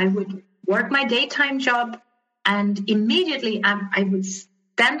 I would work my daytime job, and immediately I would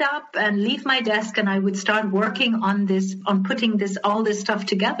stand up and leave my desk, and I would start working on putting all this stuff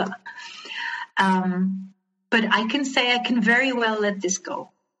together. But I can say I can very well let this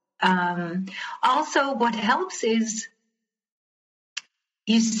go. Also, what helps is,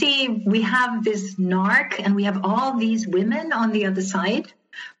 you see, we have this narc and we have all these women on the other side,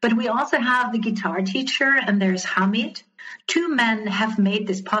 but we also have the guitar teacher, and there's Hamid. 2 men have made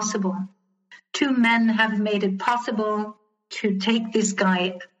this possible. 2 men have made it possible to take this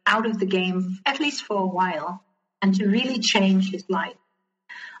guy out of the game, at least for a while, and to really change his life.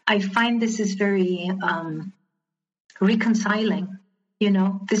 I find this is very reconciling.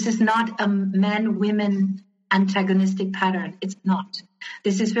 This is not a man-women antagonistic pattern. It's not.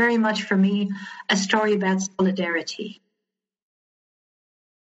 This is very much, for me, a story about solidarity.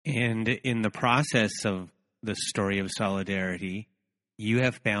 And in the process of the story of solidarity, you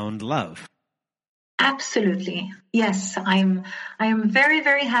have found love. Absolutely. Yes, I am very,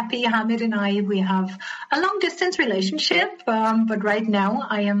 very happy. Hamid and I, we have a long distance relationship, but right now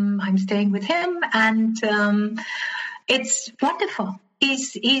I'm staying with him, and it's wonderful.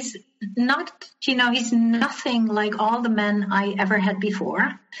 He's not, he's nothing like all the men I ever had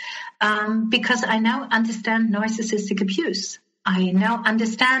before, because I now understand narcissistic abuse. I now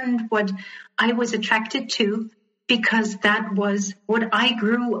understand what I was attracted to, because that was what I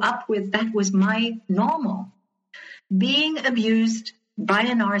grew up with. That was my normal. Being abused by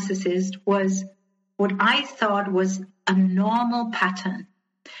a narcissist was what I thought was a normal pattern.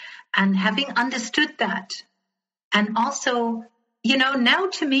 And having understood that, and also, now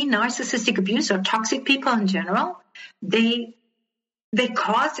to me, narcissistic abuse, or toxic people in general, they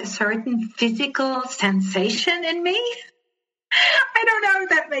cause a certain physical sensation in me. I don't know if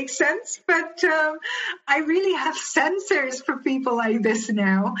that makes sense, but I really have sensors for people like this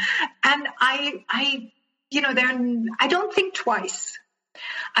now. And I don't think twice.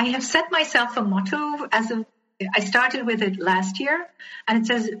 I have set myself a motto I started with it last year, and it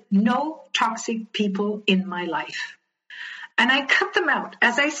says, no toxic people in my life. And I cut them out.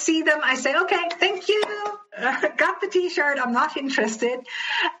 As I see them, I say, okay, thank you. Got the t-shirt. I'm not interested.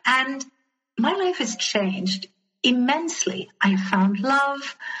 And my life has changed immensely. I found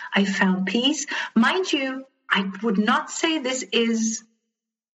love. I found peace. Mind you, I would not say this is,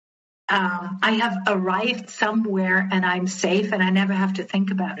 I have arrived somewhere and I'm safe and I never have to think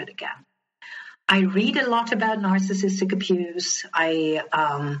about it again. I read a lot about narcissistic abuse. I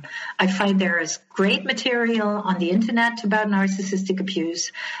find there is great material on the internet about narcissistic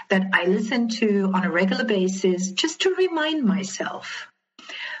abuse that I listen to on a regular basis just to remind myself.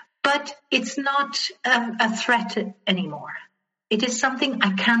 But it's not a threat anymore. It is something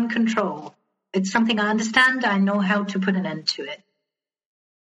I can control. It's something I understand. I know how to put an end to it.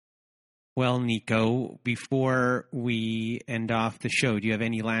 Well, Nico, before we end off the show, do you have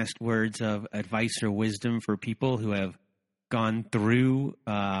any last words of advice or wisdom for people who have gone through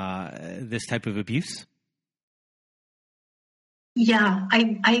this type of abuse? Yeah,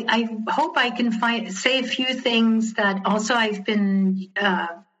 I hope I can say a few things that also I've been,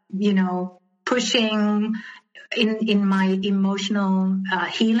 pushing in my emotional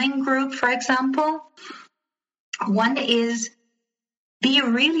healing group, for example. One is, be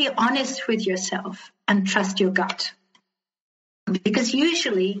really honest with yourself and trust your gut. Because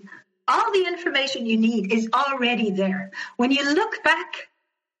usually all the information you need is already there. When you look back,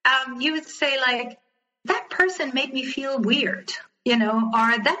 you would say like, that person made me feel weird, or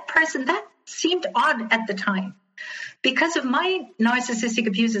that person, that seemed odd at the time. Because of my narcissistic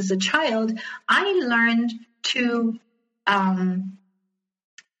abuse as a child, I learned to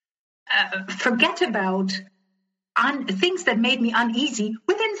forget about things that made me uneasy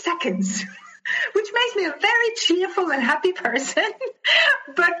within seconds, which makes me a very cheerful and happy person.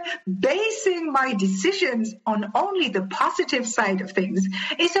 But basing my decisions on only the positive side of things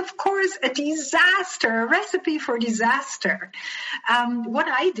is, of course, a disaster, a recipe for disaster. What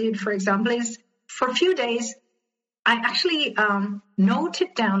I did, for example, is for a few days, I actually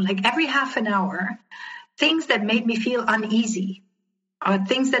noted down, like every half an hour, things that made me feel uneasy or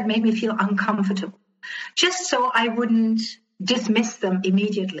things that made me feel uncomfortable, just so I wouldn't dismiss them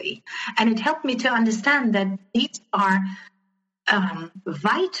immediately. And it helped me to understand that these are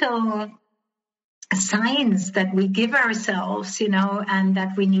vital signs that we give ourselves, and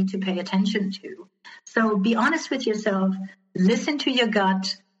that we need to pay attention to. So be honest with yourself, listen to your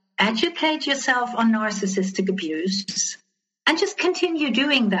gut, educate yourself on narcissistic abuse, and just continue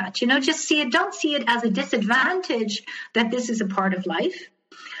doing that. Just don't see it as a disadvantage that this is a part of life,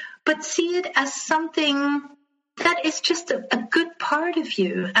 but see it as something that is just a good part of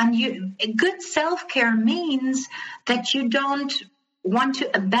you. And good self-care means that you don't want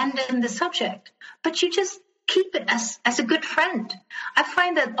to abandon the subject, but you just keep it as a good friend. I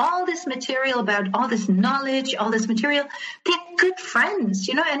find that all this material about all this knowledge, all this material, they're good friends,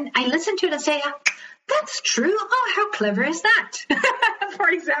 and I listen to it and say, that's true. Oh, how clever is that? For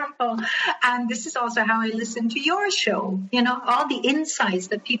example. And this is also how I listen to your show, all the insights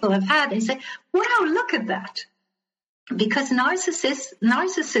that people have had. I say, wow, look at that. Because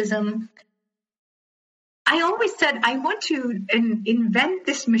narcissism, I always said I want to invent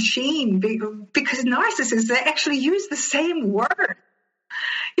this machine because narcissists, they actually use the same word.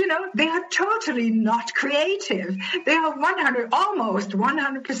 They are totally not creative. They are almost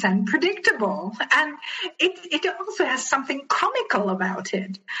 100% predictable. And it also has something comical about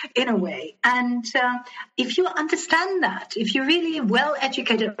it in a way. And if you understand that, if you're really well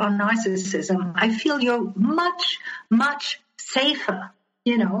educated on narcissism, I feel you're much, much safer,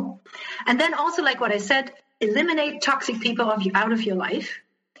 And then also, like what I said, eliminate toxic people out of your life.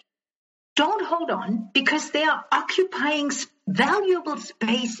 Don't hold on because they are occupying valuable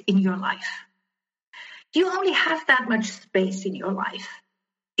space in your life. You only have that much space in your life.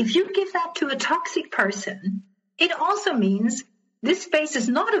 If you give that to a toxic person, it also means this space is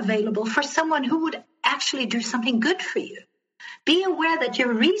not available for someone who would actually do something good for you. Be aware that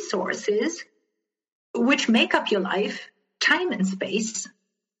your resources, which make up your life, time and space,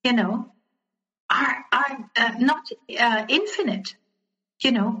 are not infinite.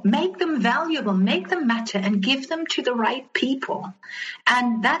 Make them valuable, make them matter, and give them to the right people.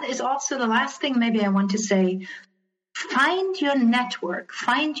 And that is also the last thing maybe I want to say. Find your network,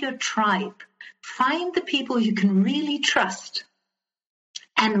 find your tribe, find the people you can really trust,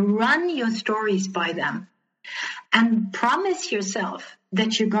 and run your stories by them. And promise yourself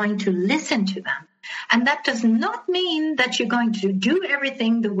that you're going to listen to them. And that does not mean that you're going to do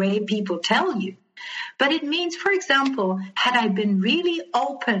everything the way people tell you. But it means, for example, had I been really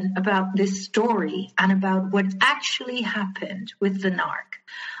open about this story and about what actually happened with the narc,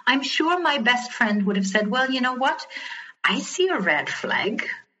 I'm sure my best friend would have said, well, you know what? I see a red flag,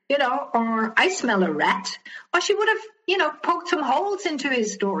 or I smell a rat. Or she would have, poked some holes into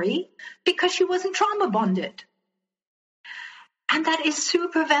his story because she wasn't trauma bonded. And that is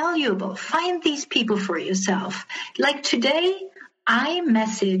super valuable. Find these people for yourself. Like today, I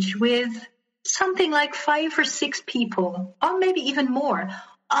message with something like 5 or 6 people, or maybe even more,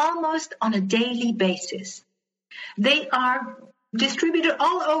 almost on a daily basis. They are distributed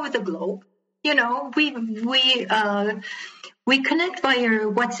all over the globe. You know, we connect via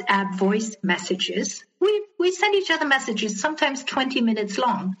WhatsApp voice messages. We send each other messages, sometimes 20 minutes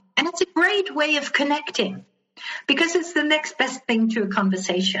long. And it's a great way of connecting because it's the next best thing to a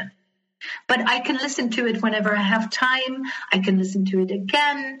conversation. But I can listen to it whenever I have time. I can listen to it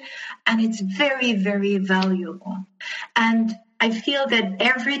again. And it's very, very valuable. And I feel that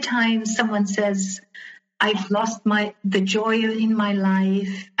every time someone says, I've lost the joy in my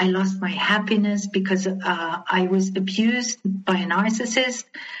life, I lost my happiness because I was abused by a narcissist,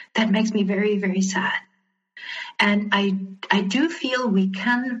 that makes me very, very sad. And I do feel we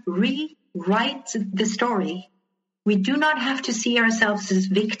can rewrite the story. We do not have to see ourselves as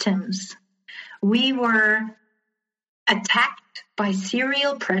victims. We were attacked by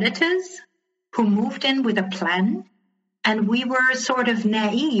serial predators who moved in with a plan, and we were sort of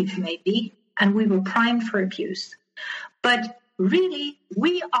naive, maybe, and we were primed for abuse. But really,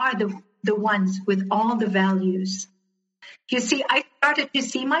 we are the ones with all the values. You see, I started to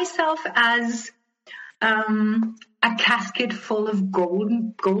see myself as a casket full of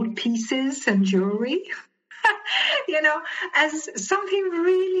gold pieces and jewelry, you know, as something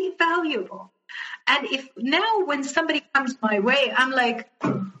really valuable. And if now when somebody comes my way, I'm like,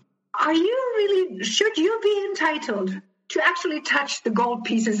 should you be entitled to actually touch the gold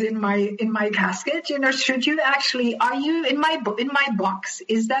pieces in my casket? You know, should you actually, are you in my box?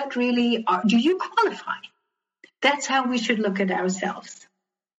 Is that really, do you qualify? That's how we should look at ourselves,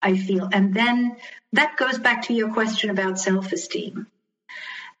 I feel. And then that goes back to your question about self-esteem.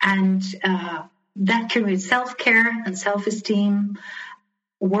 And that can be self-care and self-esteem.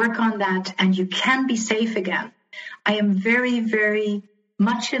 Work on that, and you can be safe again. I am very, very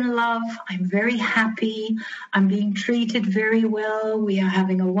much in love. I'm very happy. I'm being treated very well. We are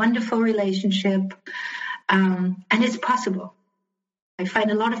having a wonderful relationship. And it's possible. I find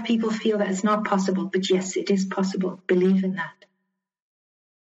a lot of people feel that it's not possible, but yes, it is possible. Believe in that.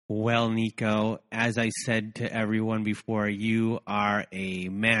 Well, Nico, as I said to everyone before, you are a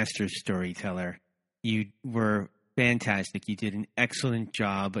master storyteller. You were fantastic. You did an excellent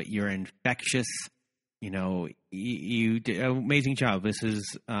job. You're infectious. You know, you did an amazing job. This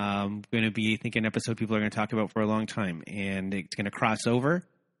is going to be, I think, an episode people are going to talk about for a long time, and it's going to cross over.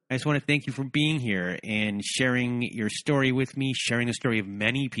 I just want to thank you for being here and sharing your story with me, sharing the story of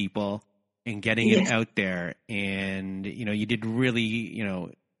many people and getting it out there. And, you know, you did really, you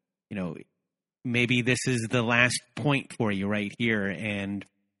know, maybe this is the last point for you right here. And,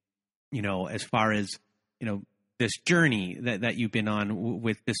 you know, as far as, you know, this journey that you've been on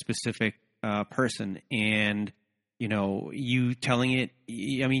with this specific person, and, you know, you telling it,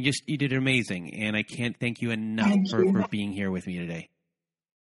 I mean, just, you did amazing. And I can't thank you enough for being here with me today.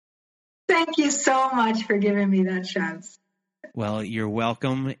 Thank you so much for giving me that chance. Well, you're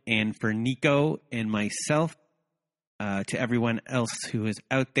welcome. And for Nico and myself, to everyone else who is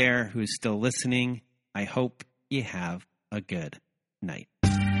out there, who is still listening, I hope you have a good night.